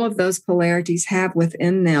 But all of those polarities have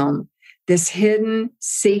within them this hidden,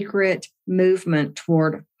 secret movement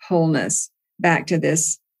toward wholeness, back to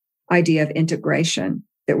this idea of integration,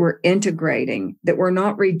 that we're integrating, that we're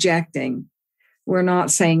not rejecting, we're not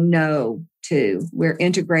saying no to, we're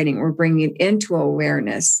integrating, we're bringing it into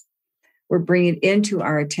awareness. We're bringing it into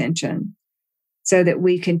our attention so that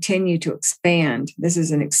we continue to expand. This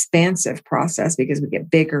is an expansive process because we get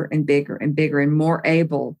bigger and bigger and bigger and more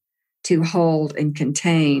able to hold and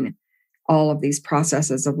contain all of these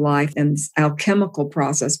processes of life and this alchemical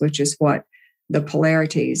process, which is what the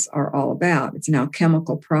polarities are all about. It's an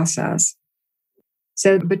alchemical process.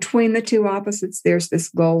 So between the two opposites, there's this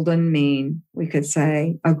golden mean, we could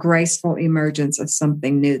say, a graceful emergence of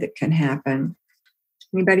something new that can happen.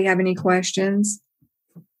 Anybody have any questions?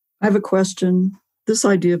 I have a question. This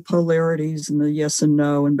idea of polarities and the yes and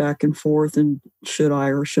no and back and forth and should I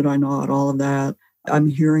or should I not, all of that, I'm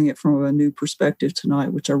hearing it from a new perspective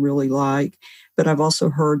tonight, which I really like. But I've also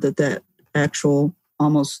heard that actual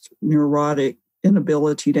almost neurotic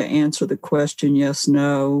inability to answer the question, yes,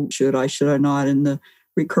 no, should I not, and the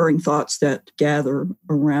recurring thoughts that gather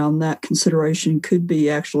around that consideration could be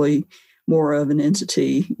actually more of an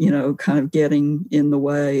entity, kind of getting in the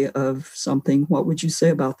way of something. What would you say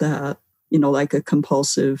about that? Like a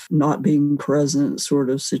compulsive, not being present sort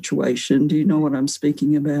of situation. Do you know what I'm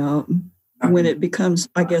speaking about? When it becomes,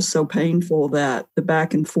 I guess, so painful that the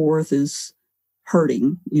back and forth is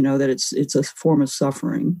hurting, that it's a form of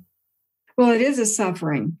suffering. Well, it is a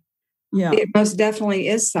suffering. Yeah. It most definitely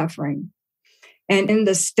is suffering. And in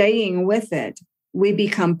the staying with it, we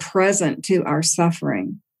become present to our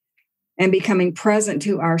suffering. And becoming present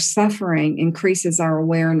to our suffering increases our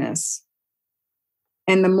awareness.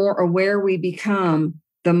 And the more aware we become,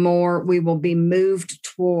 the more we will be moved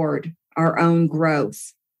toward our own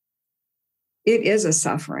growth. It is a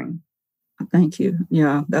suffering. Thank you.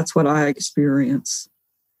 Yeah, that's what I experience.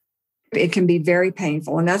 It can be very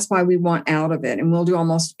painful, and that's why we want out of it. And we'll do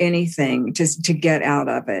almost anything just to get out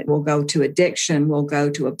of it. We'll go to addiction, we'll go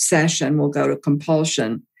to obsession, we'll go to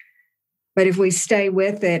compulsion. But if we stay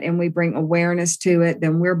with it and we bring awareness to it,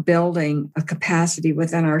 then we're building a capacity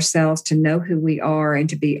within ourselves to know who we are and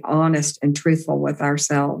to be honest and truthful with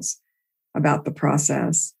ourselves about the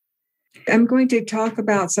process. I'm going to talk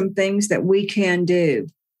about some things that we can do.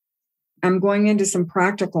 I'm going into some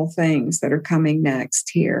practical things that are coming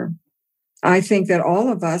next here. I think that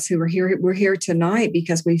all of us who are here, we're here tonight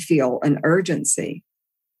because we feel an urgency.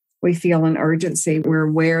 We feel an urgency. We're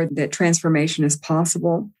aware that transformation is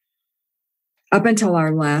possible. Up until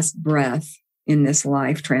our last breath in this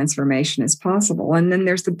life, transformation is possible. And then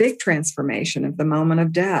there's the big transformation of the moment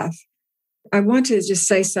of death. I want to just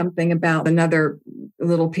say something about another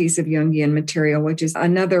little piece of Jungian material, which is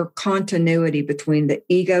another continuity between the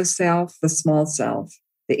ego self, the small self,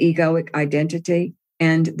 the egoic identity,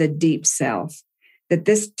 and the deep self. That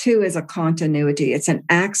this too is a continuity. It's an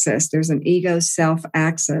axis. There's an ego self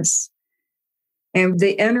axis. And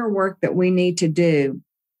the inner work that we need to do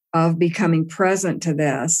of becoming present to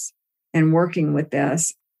this and working with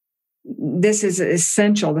this is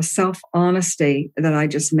essential, the self-honesty that I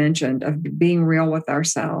just mentioned, of being real with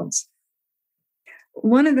ourselves.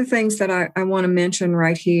 One of the things that I want to mention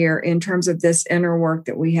right here in terms of this inner work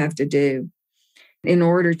that we have to do in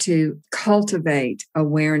order to cultivate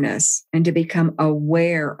awareness and to become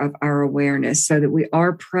aware of our awareness so that we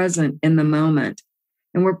are present in the moment.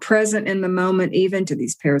 And we're present in the moment even to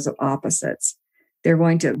these pairs of opposites. They're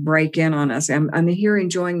going to break in on us. I'm here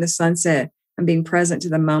enjoying the sunset. I'm being present to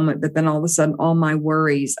the moment, but then all of a sudden, all my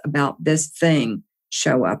worries about this thing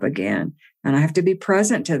show up again. And I have to be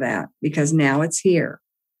present to that because now it's here.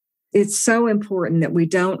 It's so important that we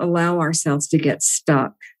don't allow ourselves to get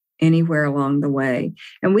stuck anywhere along the way.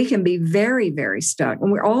 And we can be very, very stuck.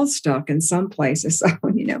 And we're all stuck in some places. So,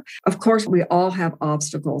 of course, we all have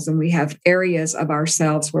obstacles and we have areas of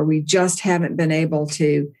ourselves where we just haven't been able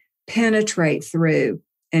to penetrate through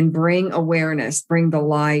and bring awareness, bring the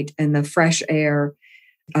light and the fresh air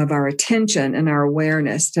of our attention and our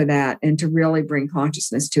awareness to that, and to really bring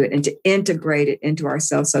consciousness to it and to integrate it into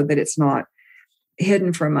ourselves so that it's not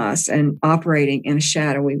hidden from us and operating in a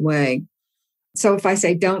shadowy way. So if I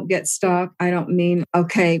say don't get stuck, I don't mean,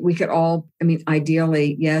 okay, we could all,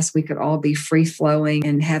 ideally, yes, we could all be free flowing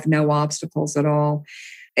and have no obstacles at all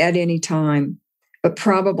at any time. But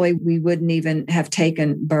probably we wouldn't even have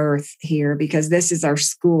taken birth here because this is our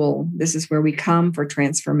school. This is where we come for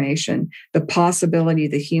transformation. The possibility,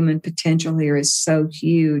 the human potential here is so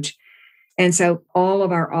huge. And so all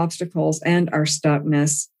of our obstacles and our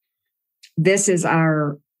stuckness, this is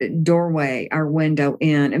our doorway, our window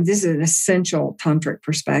in. And this is an essential tantric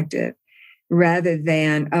perspective rather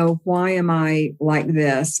than, why am I like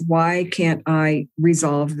this? Why can't I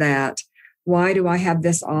resolve that? Why do I have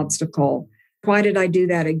this obstacle? Why did I do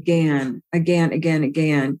that again?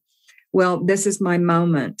 Well, this is my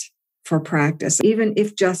moment for practice. Even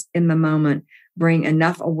if just in the moment, bring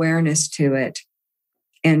enough awareness to it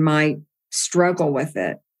and my struggle with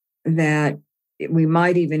it that we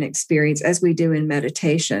might even experience, as we do in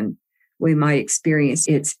meditation, we might experience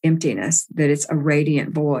its emptiness, that it's a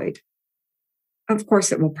radiant void. Of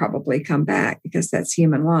course, it will probably come back because that's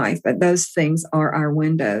human life, but those things are our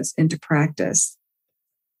windows into practice.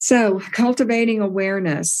 So cultivating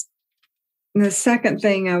awareness. And the second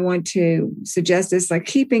thing I want to suggest is like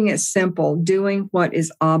keeping it simple, doing what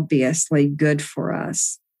is obviously good for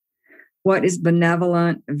us. What is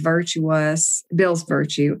benevolent, virtuous, builds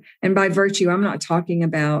virtue. And by virtue, I'm not talking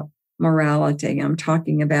about morality. I'm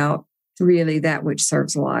talking about really that which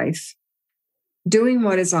serves life. Doing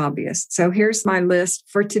what is obvious. So here's my list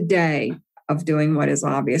for today of doing what is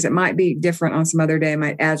obvious. It might be different on some other day. I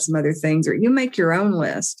might add some other things, or you make your own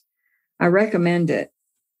list. I recommend it.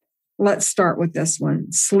 Let's start with this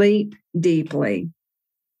one. Sleep deeply.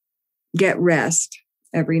 Get rest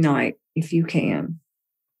every night if you can.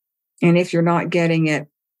 And if you're not getting it,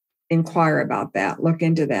 inquire about that. Look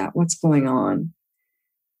into that. What's going on?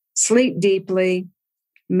 Sleep deeply.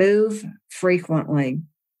 Move frequently.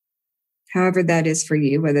 However that is for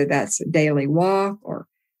you, whether that's a daily walk or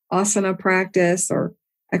asana practice or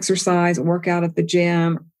exercise, workout at the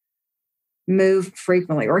gym, move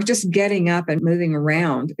frequently, or just getting up and moving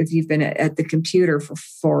around if you've been at the computer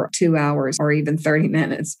for 2 hours or even 30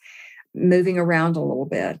 minutes, moving around a little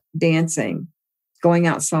bit, dancing, going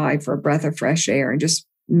outside for a breath of fresh air and just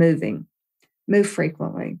moving. Move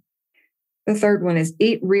frequently. The third one is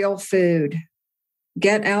eat real food.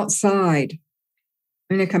 Get outside.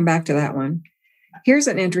 I'm going to come back to that one. Here's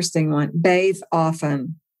an interesting one. Bathe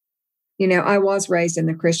often. You know, I was raised in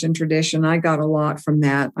the Christian tradition. I got a lot from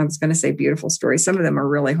that. I was going to say beautiful stories. Some of them are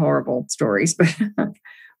really horrible stories, but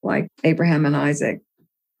like Abraham and Isaac.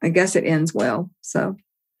 I guess it ends well. So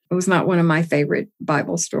it was not one of my favorite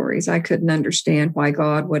Bible stories. I couldn't understand why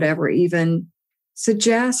God would ever even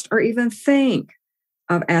suggest or even think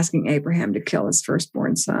of asking Abraham to kill his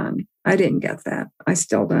firstborn son. I didn't get that. I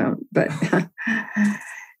still don't. But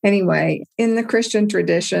anyway, in the Christian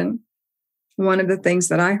tradition, one of the things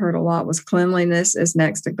that I heard a lot was cleanliness is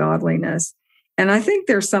next to godliness. And I think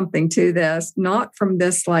there's something to this, not from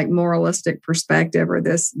this like moralistic perspective or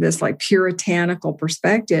this like puritanical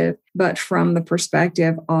perspective, but from the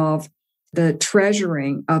perspective of the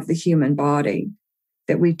treasuring of the human body,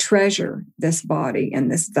 that we treasure this body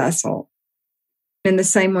and this vessel. In the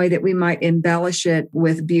same way that we might embellish it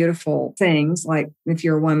with beautiful things, like if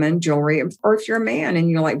you're a woman, jewelry, or if you're a man and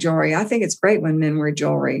you like jewelry. I think it's great when men wear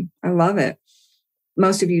jewelry. I love it.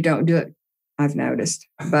 Most of you don't do it, I've noticed.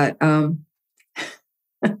 But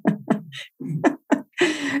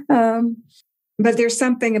but there's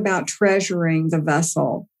something about treasuring the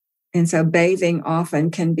vessel. And so bathing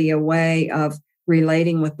often can be a way of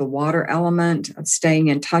relating with the water element, of staying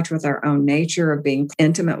in touch with our own nature, of being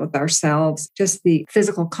intimate with ourselves, just the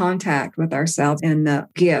physical contact with ourselves and the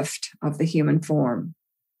gift of the human form.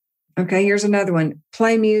 Okay, here's another one.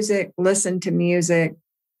 Play music, listen to music,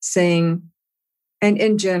 sing, and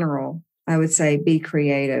in general, I would say be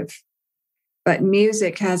creative. But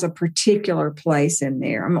music has a particular place in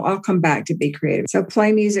there. I'll come back to be creative. So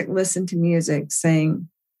play music, listen to music, sing,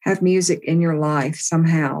 have music in your life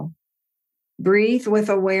somehow. Breathe with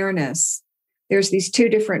awareness. There's these two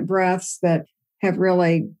different breaths that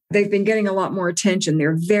they've been getting a lot more attention.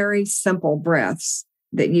 They're very simple breaths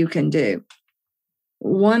that you can do.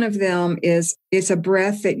 One of them is, it's a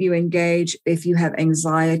breath that you engage if you have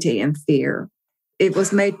anxiety and fear. It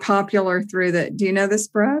was made popular through do you know this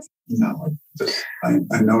breath? No,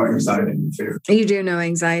 I know anxiety and fear. You do know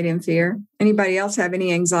anxiety and fear. Anybody else have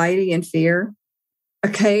any anxiety and fear?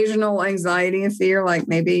 Occasional anxiety and fear, like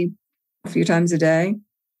maybe a few times a day.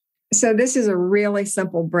 So this is a really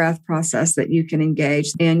simple breath process that you can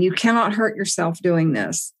engage, and you cannot hurt yourself doing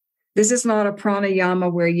this. This is not a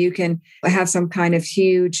pranayama where you can have some kind of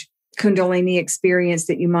huge kundalini experience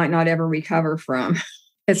that you might not ever recover from.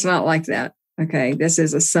 It's not like that. Okay, this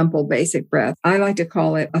is a simple, basic breath. I like to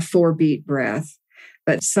call it a 4-beat breath,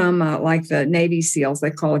 but some, like the Navy SEALs,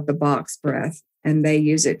 they call it the box breath, and they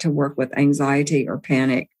use it to work with anxiety or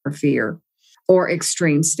panic or fear or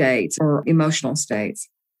extreme states or emotional states.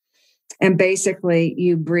 And basically,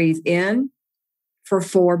 you breathe in for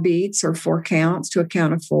 4 beats or 4 counts to a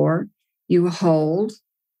count of 4. You hold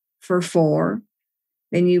for 4.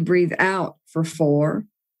 Then you breathe out for 4,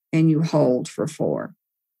 and you hold for 4.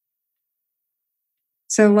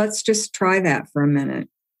 So let's just try that for a minute.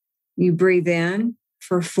 You breathe in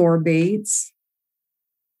for 4 beats.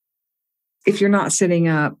 If you're not sitting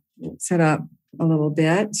up, sit up a little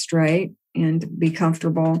bit straight and be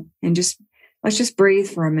comfortable. And let's just breathe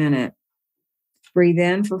for a minute. Breathe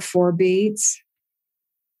in for 4 beats.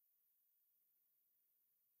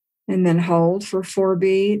 And then hold for 4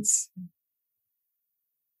 beats.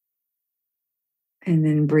 And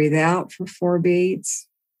then breathe out for 4 beats.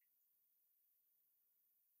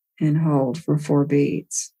 and hold for 4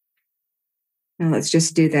 beats. Now let's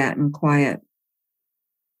just do that in quiet.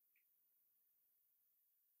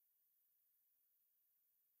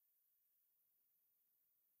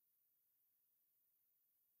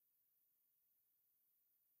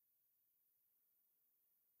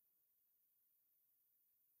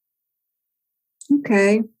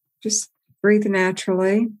 Okay, just breathe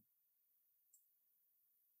naturally.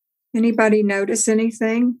 Anybody notice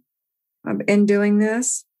anything in doing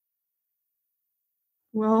this?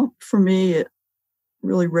 Well, for me, it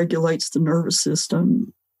really regulates the nervous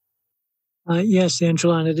system. Yes,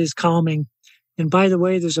 Angelon, it is calming. And by the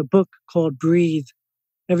way, there's a book called Breathe.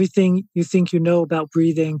 Everything you think you know about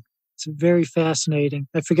breathing. It's very fascinating.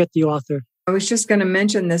 I forget the author. I was just going to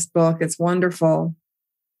mention this book. It's wonderful.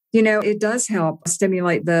 You know, it does help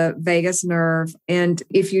stimulate the vagus nerve. And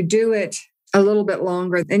if you do it a little bit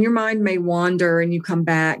longer, then your mind may wander and you come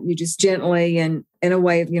back. You just gently and in a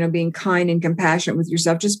way of, being kind and compassionate with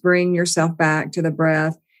yourself, just bring yourself back to the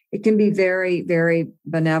breath. It can be very, very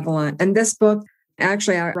benevolent. And this book,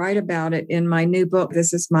 actually, I write about it in my new book.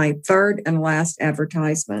 This is my 3rd and last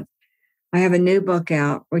advertisement. I have a new book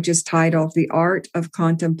out, which is titled The Art of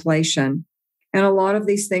Contemplation. And a lot of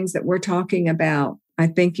these things that we're talking about, I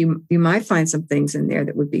think you might find some things in there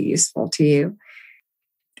that would be useful to you.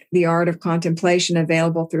 The Art of Contemplation,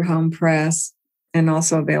 available through Home Press and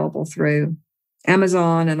also available through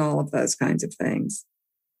Amazon and all of those kinds of things.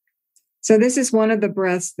 So this is one of the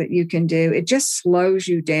breaths that you can do. It just slows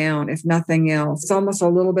you down, if nothing else. It's almost a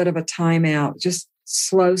little bit of a timeout, just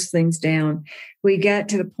slows things down. We get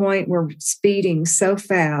to the point where we're speeding so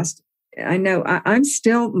fast. I know I'm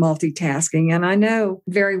still multitasking, and I know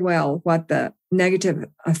very well what the negative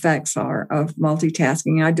effects are of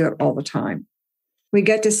multitasking. I do it all the time. We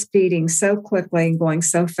get to speeding so quickly and going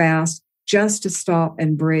so fast just to stop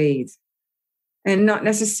and breathe. And not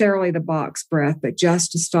necessarily the box breath, but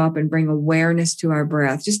just to stop and bring awareness to our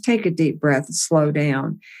breath. Just take a deep breath and slow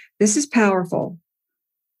down. This is powerful.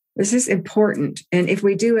 This is important. And if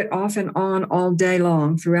we do it off and on all day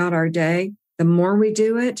long throughout our day, the more we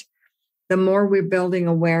do it, the more we're building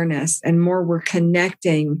awareness and more we're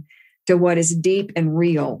connecting to what is deep and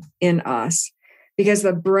real in us. Because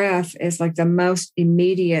the breath is like the most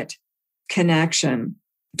immediate connection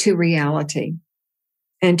to reality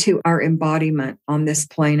and to our embodiment on this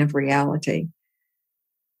plane of reality.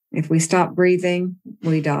 If we stop breathing,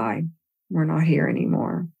 we die. We're not here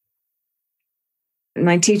anymore.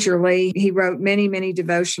 My teacher, Lee, he wrote many, many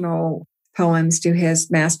devotional poems to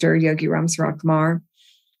his master, Yogi Ram Sarat Kumar.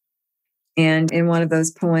 And in one of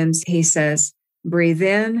those poems, he says, breathe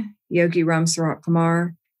in, Yogi Ram Sarat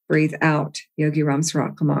Kumar. Breathe out, Yogi Ram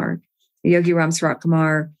Sarat Kumar. Yogi Ram Sarat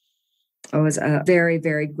Kumar was a very,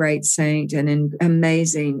 very great saint and an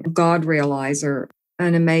amazing God realizer,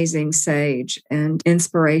 an amazing sage and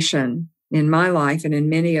inspiration in my life and in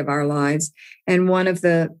many of our lives. And one of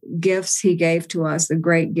the gifts he gave to us, the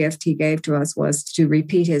great gift he gave to us, was to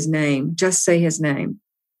repeat his name, just say his name.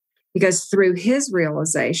 Because through his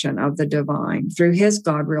realization of the divine, through his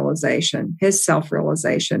God realization, his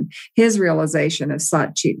self-realization, his realization of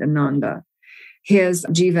Sat Chit Ananda, his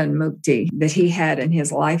Jivan Mukti that he had in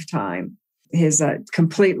his lifetime, his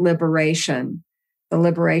complete liberation, the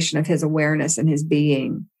liberation of his awareness and his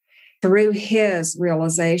being. Through his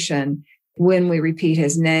realization, when we repeat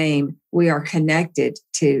his name, we are connected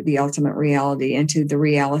to the ultimate reality and to the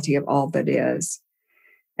reality of all that is.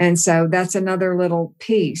 And so that's another little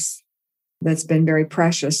piece that's been very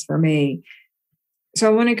precious for me. So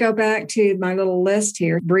I want to go back to my little list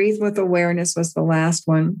here. Breathe with awareness was the last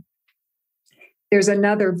one. There's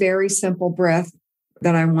another very simple breath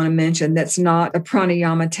that I want to mention that's not a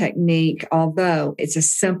pranayama technique, although it's a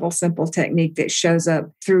simple technique that shows up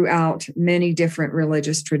throughout many different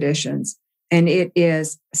religious traditions. And it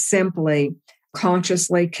is simply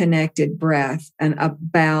consciously connected breath and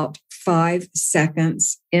about 5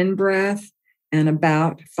 seconds in breath and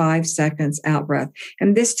about 5 seconds out breath.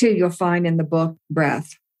 And this too, you'll find in the book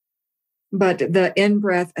Breath. But the in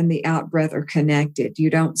breath and the out breath are connected. You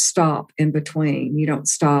don't stop in between. You don't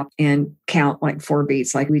stop and count like 4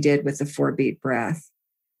 beats like we did with the 4-beat breath.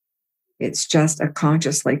 It's just a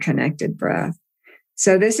consciously connected breath.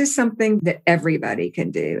 So this is something that everybody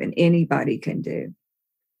can do and anybody can do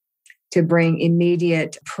to bring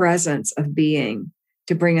immediate presence of being,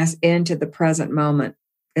 to bring us into the present moment,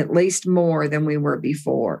 at least more than we were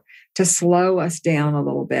before, to slow us down a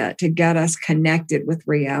little bit, to get us connected with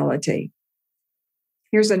reality.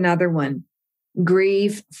 Here's another one.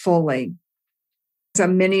 Grieve fully. So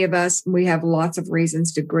many of us, we have lots of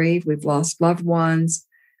reasons to grieve. We've lost loved ones.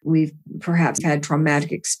 We've perhaps had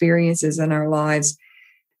traumatic experiences in our lives.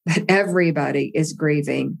 that everybody is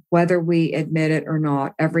grieving, whether we admit it or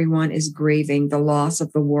not. Everyone is grieving the loss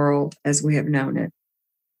of the world as we have known it.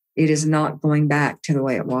 It is not going back to the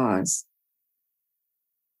way it was.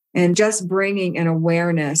 And just bringing an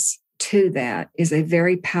awareness to that is a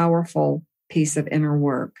very powerful piece of inner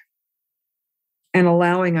work, and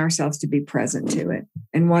allowing ourselves to be present to it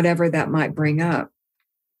and whatever that might bring up.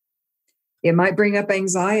 It might bring up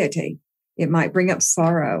anxiety. It might bring up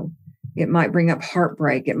sorrow. It might bring up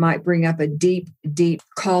heartbreak. It might bring up a deep, deep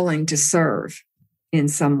calling to serve in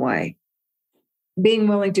some way. Being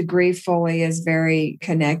willing to grieve fully is very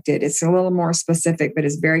connected. It's a little more specific, but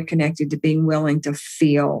it's very connected to being willing to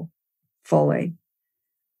feel fully.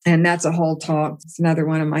 And that's a whole talk. It's another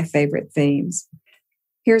one of my favorite themes.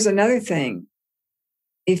 Here's another thing.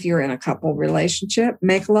 If you're in a couple relationship,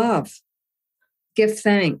 make love. Give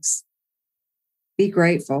thanks. Be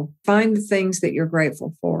grateful. Find the things that you're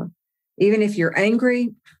grateful for. Even if you're angry,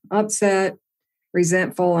 upset,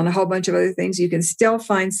 resentful, and a whole bunch of other things, you can still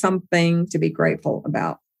find something to be grateful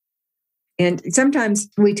about. And sometimes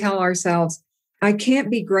we tell ourselves, I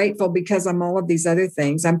can't be grateful because I'm all of these other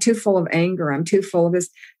things. I'm too full of anger. I'm too full of this.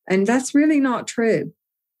 And that's really not true.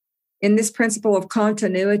 In this principle of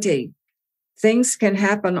continuity, things can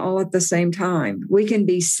happen all at the same time. We can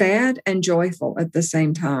be sad and joyful at the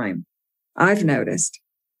same time. I've noticed,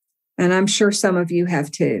 and I'm sure some of you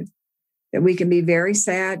have too, that we can be very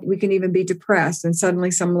sad. We can even be depressed, and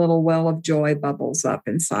suddenly some little well of joy bubbles up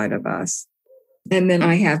inside of us. And then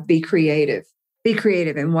I have be creative. Be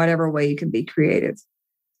creative in whatever way you can be creative.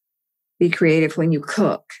 Be creative when you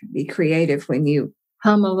cook. Be creative when you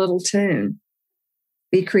hum a little tune.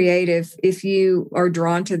 Be creative if you are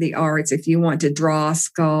drawn to the arts, if you want to draw,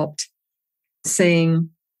 sculpt, sing,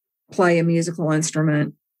 play a musical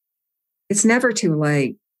instrument. It's never too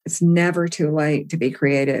late. It's never too late to be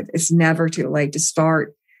creative. It's never too late to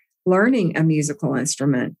start learning a musical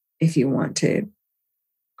instrument if you want to.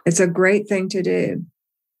 It's a great thing to do.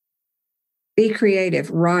 Be creative.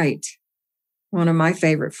 Write. One of my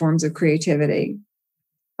favorite forms of creativity.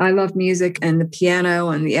 I love music and the piano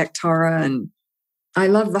and the ektara, and I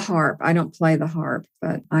love the harp. I don't play the harp,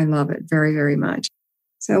 but I love it very, very much.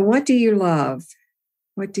 So what do you love?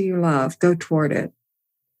 What do you love? Go toward it.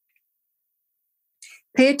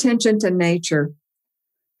 Pay attention to nature.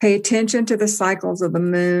 Pay attention to the cycles of the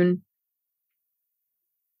moon.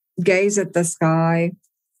 Gaze at the sky.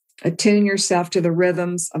 Attune yourself to the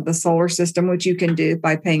rhythms of the solar system, which you can do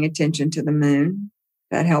by paying attention to the moon.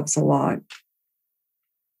 That helps a lot.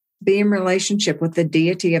 Be in relationship with the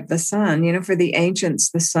deity of the sun. You know, for the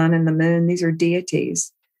ancients, the sun and the moon, these are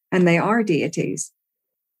deities, and they are deities.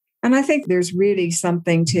 And I think there's really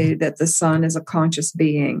something to that the sun is a conscious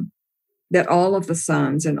being, that all of the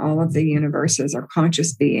suns and all of the universes are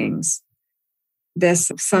conscious beings.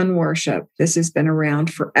 This sun worship, this has been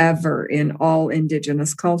around forever in all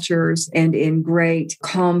indigenous cultures and in great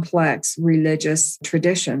complex religious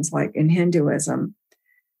traditions like in Hinduism.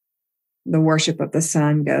 The worship of the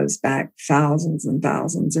sun goes back thousands and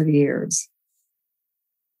thousands of years.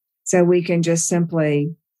 So we can just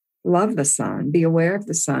simply love the sun, be aware of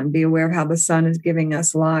the sun, be aware of how the sun is giving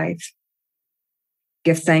us life.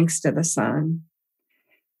 Give thanks to the sun.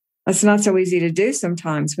 That's not so easy to do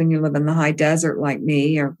sometimes when you live in the high desert like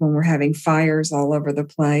me, or when we're having fires all over the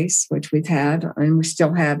place, which we've had and we're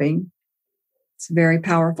still having. It's a very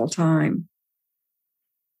powerful time.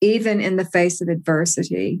 Even in the face of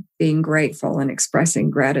adversity, being grateful and expressing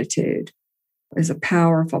gratitude is a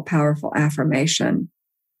powerful, powerful affirmation,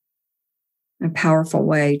 a powerful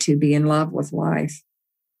way to be in love with life,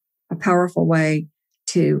 a powerful way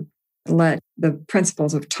to let the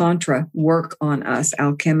principles of Tantra work on us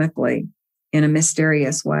alchemically in a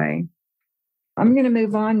mysterious way. I'm going to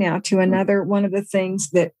move on now to another one of the things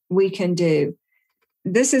that we can do.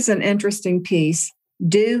 This is an interesting piece.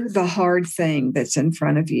 Do the hard thing that's in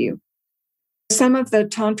front of you. Some of the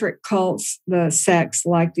tantric cults, the sects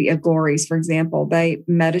like the Agoris, for example, they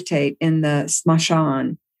meditate in the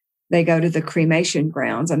smashan. They go to the cremation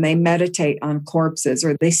grounds and they meditate on corpses,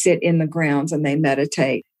 or they sit in the grounds and they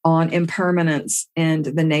meditate on impermanence and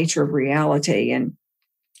the nature of reality and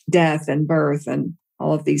death and birth and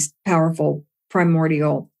all of these powerful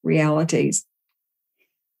primordial realities.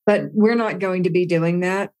 But we're not going to be doing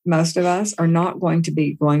that. Most of us are not going to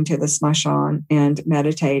be going to the smashan and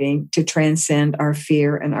meditating to transcend our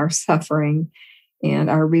fear and our suffering and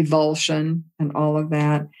our revulsion and all of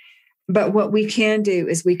that. But what we can do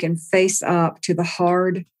is we can face up to the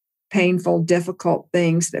hard, painful, difficult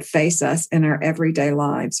things that face us in our everyday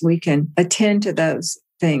lives. We can attend to those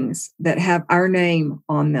things that have our name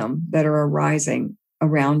on them that are arising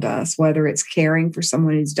around us, whether it's caring for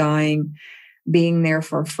someone who's dying, being there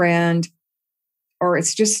for a friend, or it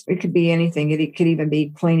could be anything. It could even be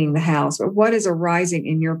cleaning the house. But what is arising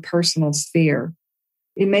in your personal sphere?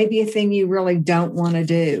 It may be a thing you really don't want to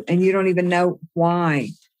do, and you don't even know why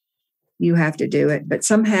you have to do it, but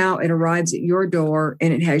somehow it arrives at your door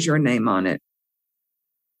and it has your name on it.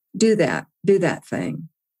 Do that thing.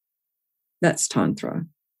 That's Tantra.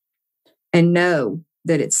 And know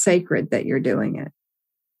that it's sacred that you're doing it.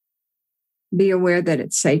 Be aware that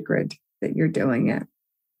it's sacred that you're doing it.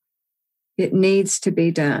 It needs to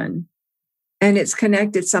be done. And it's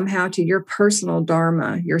connected somehow to your personal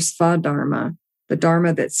dharma, your svadharma, the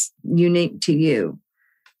dharma that's unique to you,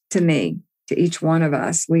 to me, to each one of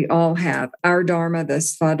us. We all have our dharma. The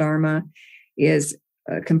svadharma is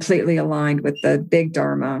completely aligned with the big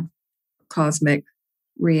dharma, cosmic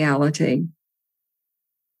reality.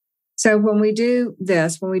 So when we do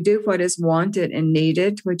this, when we do what is wanted and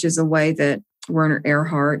needed, which is a way that Werner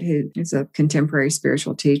Erhard, who is a contemporary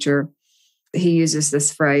spiritual teacher, he used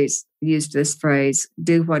this phrase,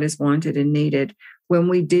 do what is wanted and needed. When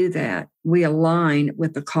we do that, we align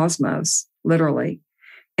with the cosmos, literally,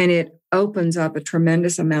 and it opens up a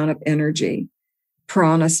tremendous amount of energy.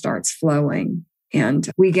 Prana starts flowing, and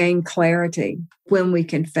we gain clarity when we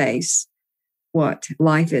can face what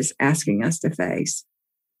life is asking us to face.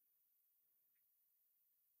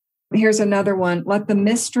 Here's another one. Let the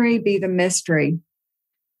mystery be the mystery.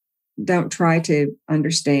 Don't try to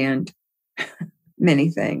understand many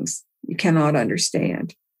things you cannot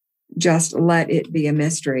understand. Just let it be a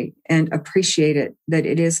mystery and appreciate it, that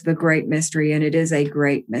it is the great mystery, and it is a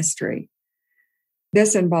great mystery.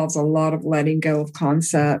 This involves a lot of letting go of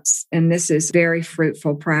concepts, and this is very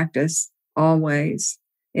fruitful practice, always,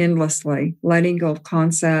 endlessly. Letting go of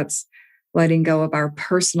concepts, letting go of our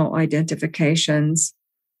personal identifications,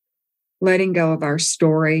 letting go of our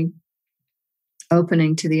story,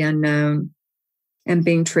 opening to the unknown, and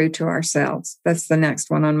being true to ourselves. That's the next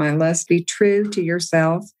one on my list. Be true to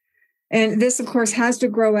yourself. And this, of course, has to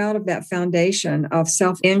grow out of that foundation of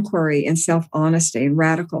self-inquiry and self-honesty, and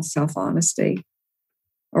radical self-honesty,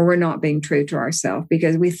 or we're not being true to ourselves,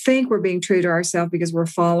 because we think we're being true to ourselves because we're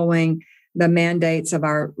following the mandates of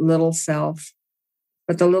our little self.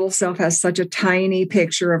 But the little self has such a tiny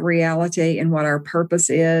picture of reality and what our purpose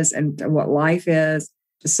is and what life is,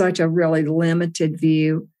 such a really limited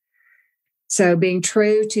view. So being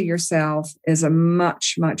true to yourself is a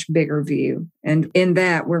much, much bigger view. And in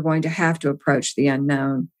that, we're going to have to approach the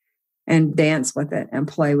unknown and dance with it and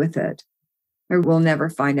play with it, or we'll never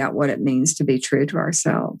find out what it means to be true to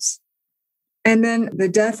ourselves. And then the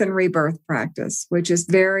death and rebirth practice, which is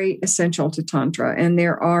very essential to Tantra. And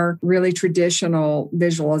there are really traditional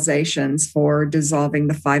visualizations for dissolving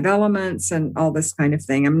the 5 elements and all this kind of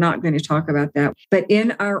thing. I'm not going to talk about that. But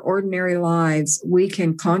in our ordinary lives, we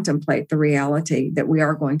can contemplate the reality that we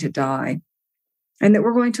are going to die, and that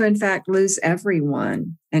we're going to, in fact, lose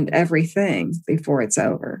everyone and everything before it's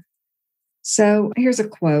over. So here's a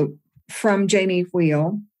quote from Jamie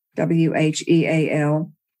Wheal,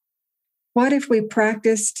 Wheal. What if we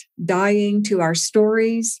practiced dying to our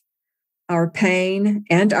stories, our pain,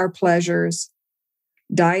 and our pleasures,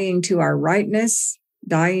 dying to our rightness,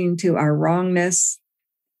 dying to our wrongness,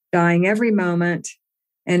 dying every moment,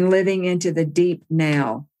 and living into the deep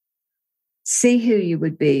now? See who you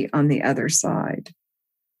would be on the other side.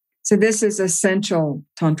 So this is essential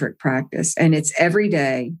tantric practice, and it's every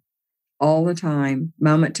day, all the time,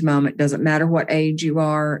 moment to moment. Doesn't matter what age you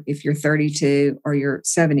are, if you're 32 or you're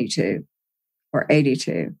 72. Or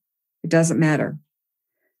 82. It doesn't matter.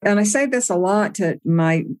 And I say this a lot to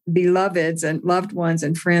my beloveds and loved ones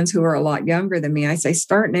and friends who are a lot younger than me. I say,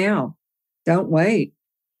 start now. Don't wait.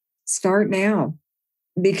 Start now.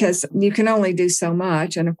 Because you can only do so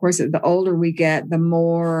much. And of course, the older we get, the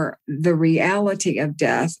more the reality of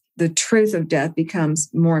death, the truth of death becomes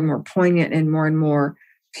more and more poignant and more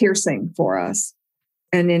piercing for us.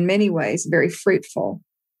 And in many ways, very fruitful.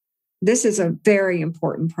 This is a very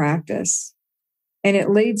important practice. And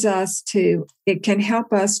it can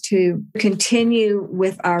help us to continue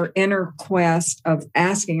with our inner quest of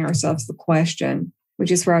asking ourselves the question,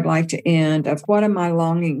 which is where I'd like to end, of what am I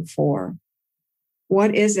longing for?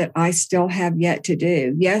 What is it I still have yet to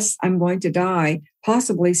do? Yes, I'm going to die,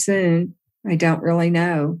 possibly soon. I don't really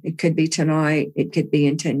know. It could be tonight. It could be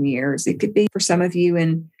in 10 years. It could be for some of you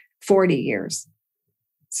in 40 years.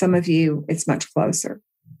 Some of you, it's much closer,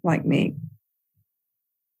 like me.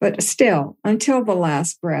 But still, until the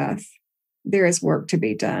last breath, there is work to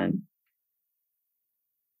be done.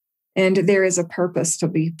 And there is a purpose to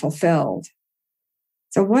be fulfilled.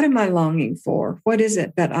 So what am I longing for? What is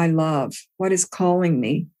it that I love? What is calling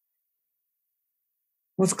me?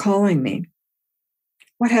 What's calling me?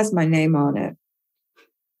 What has my name on it?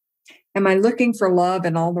 Am I looking for love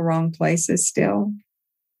in all the wrong places still?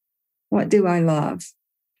 What do I love?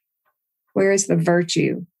 Where is the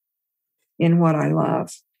virtue in what I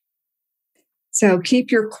love? So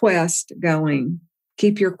keep your quest going.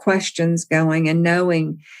 Keep your questions going, and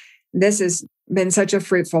knowing this has been such a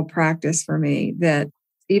fruitful practice for me that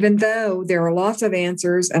even though there are lots of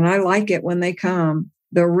answers, and I like it when they come,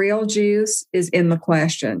 the real juice is in the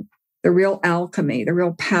question. The real alchemy, the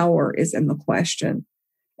real power is in the question.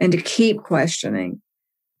 And to keep questioning,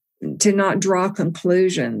 to not draw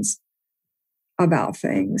conclusions about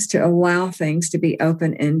things, to allow things to be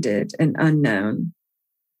open-ended and unknown.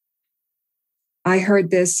 I heard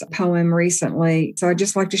this poem recently, so I'd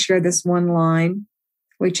just like to share this one line,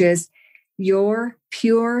 which is, "Your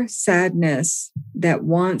pure sadness that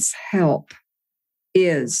wants help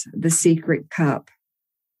is the secret cup."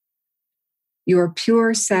 Your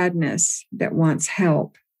pure sadness that wants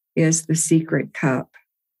help is the secret cup.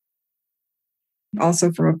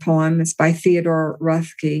 Also from a poem, it's by Theodore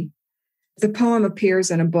Roethke. The poem appears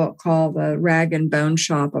in a book called The Rag and Bone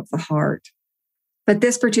Shop of the Heart. But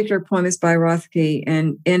this particular poem is by Roethke,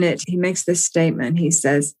 and in it, he makes this statement. He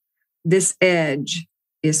says, "This edge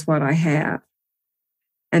is what I have."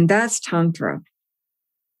 And that's Tantra.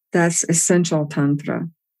 That's essential Tantra.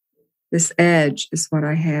 This edge is what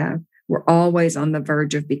I have. We're always on the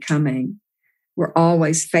verge of becoming. We're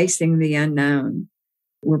always facing the unknown.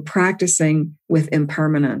 We're practicing with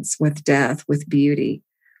impermanence, with death, with beauty.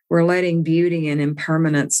 We're letting beauty and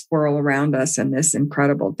impermanence swirl around us in this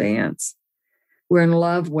incredible dance. We're in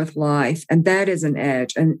love with life, and that is an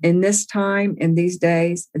edge. And in this time, in these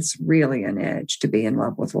days, it's really an edge to be in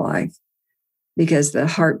love with life because the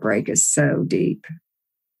heartbreak is so deep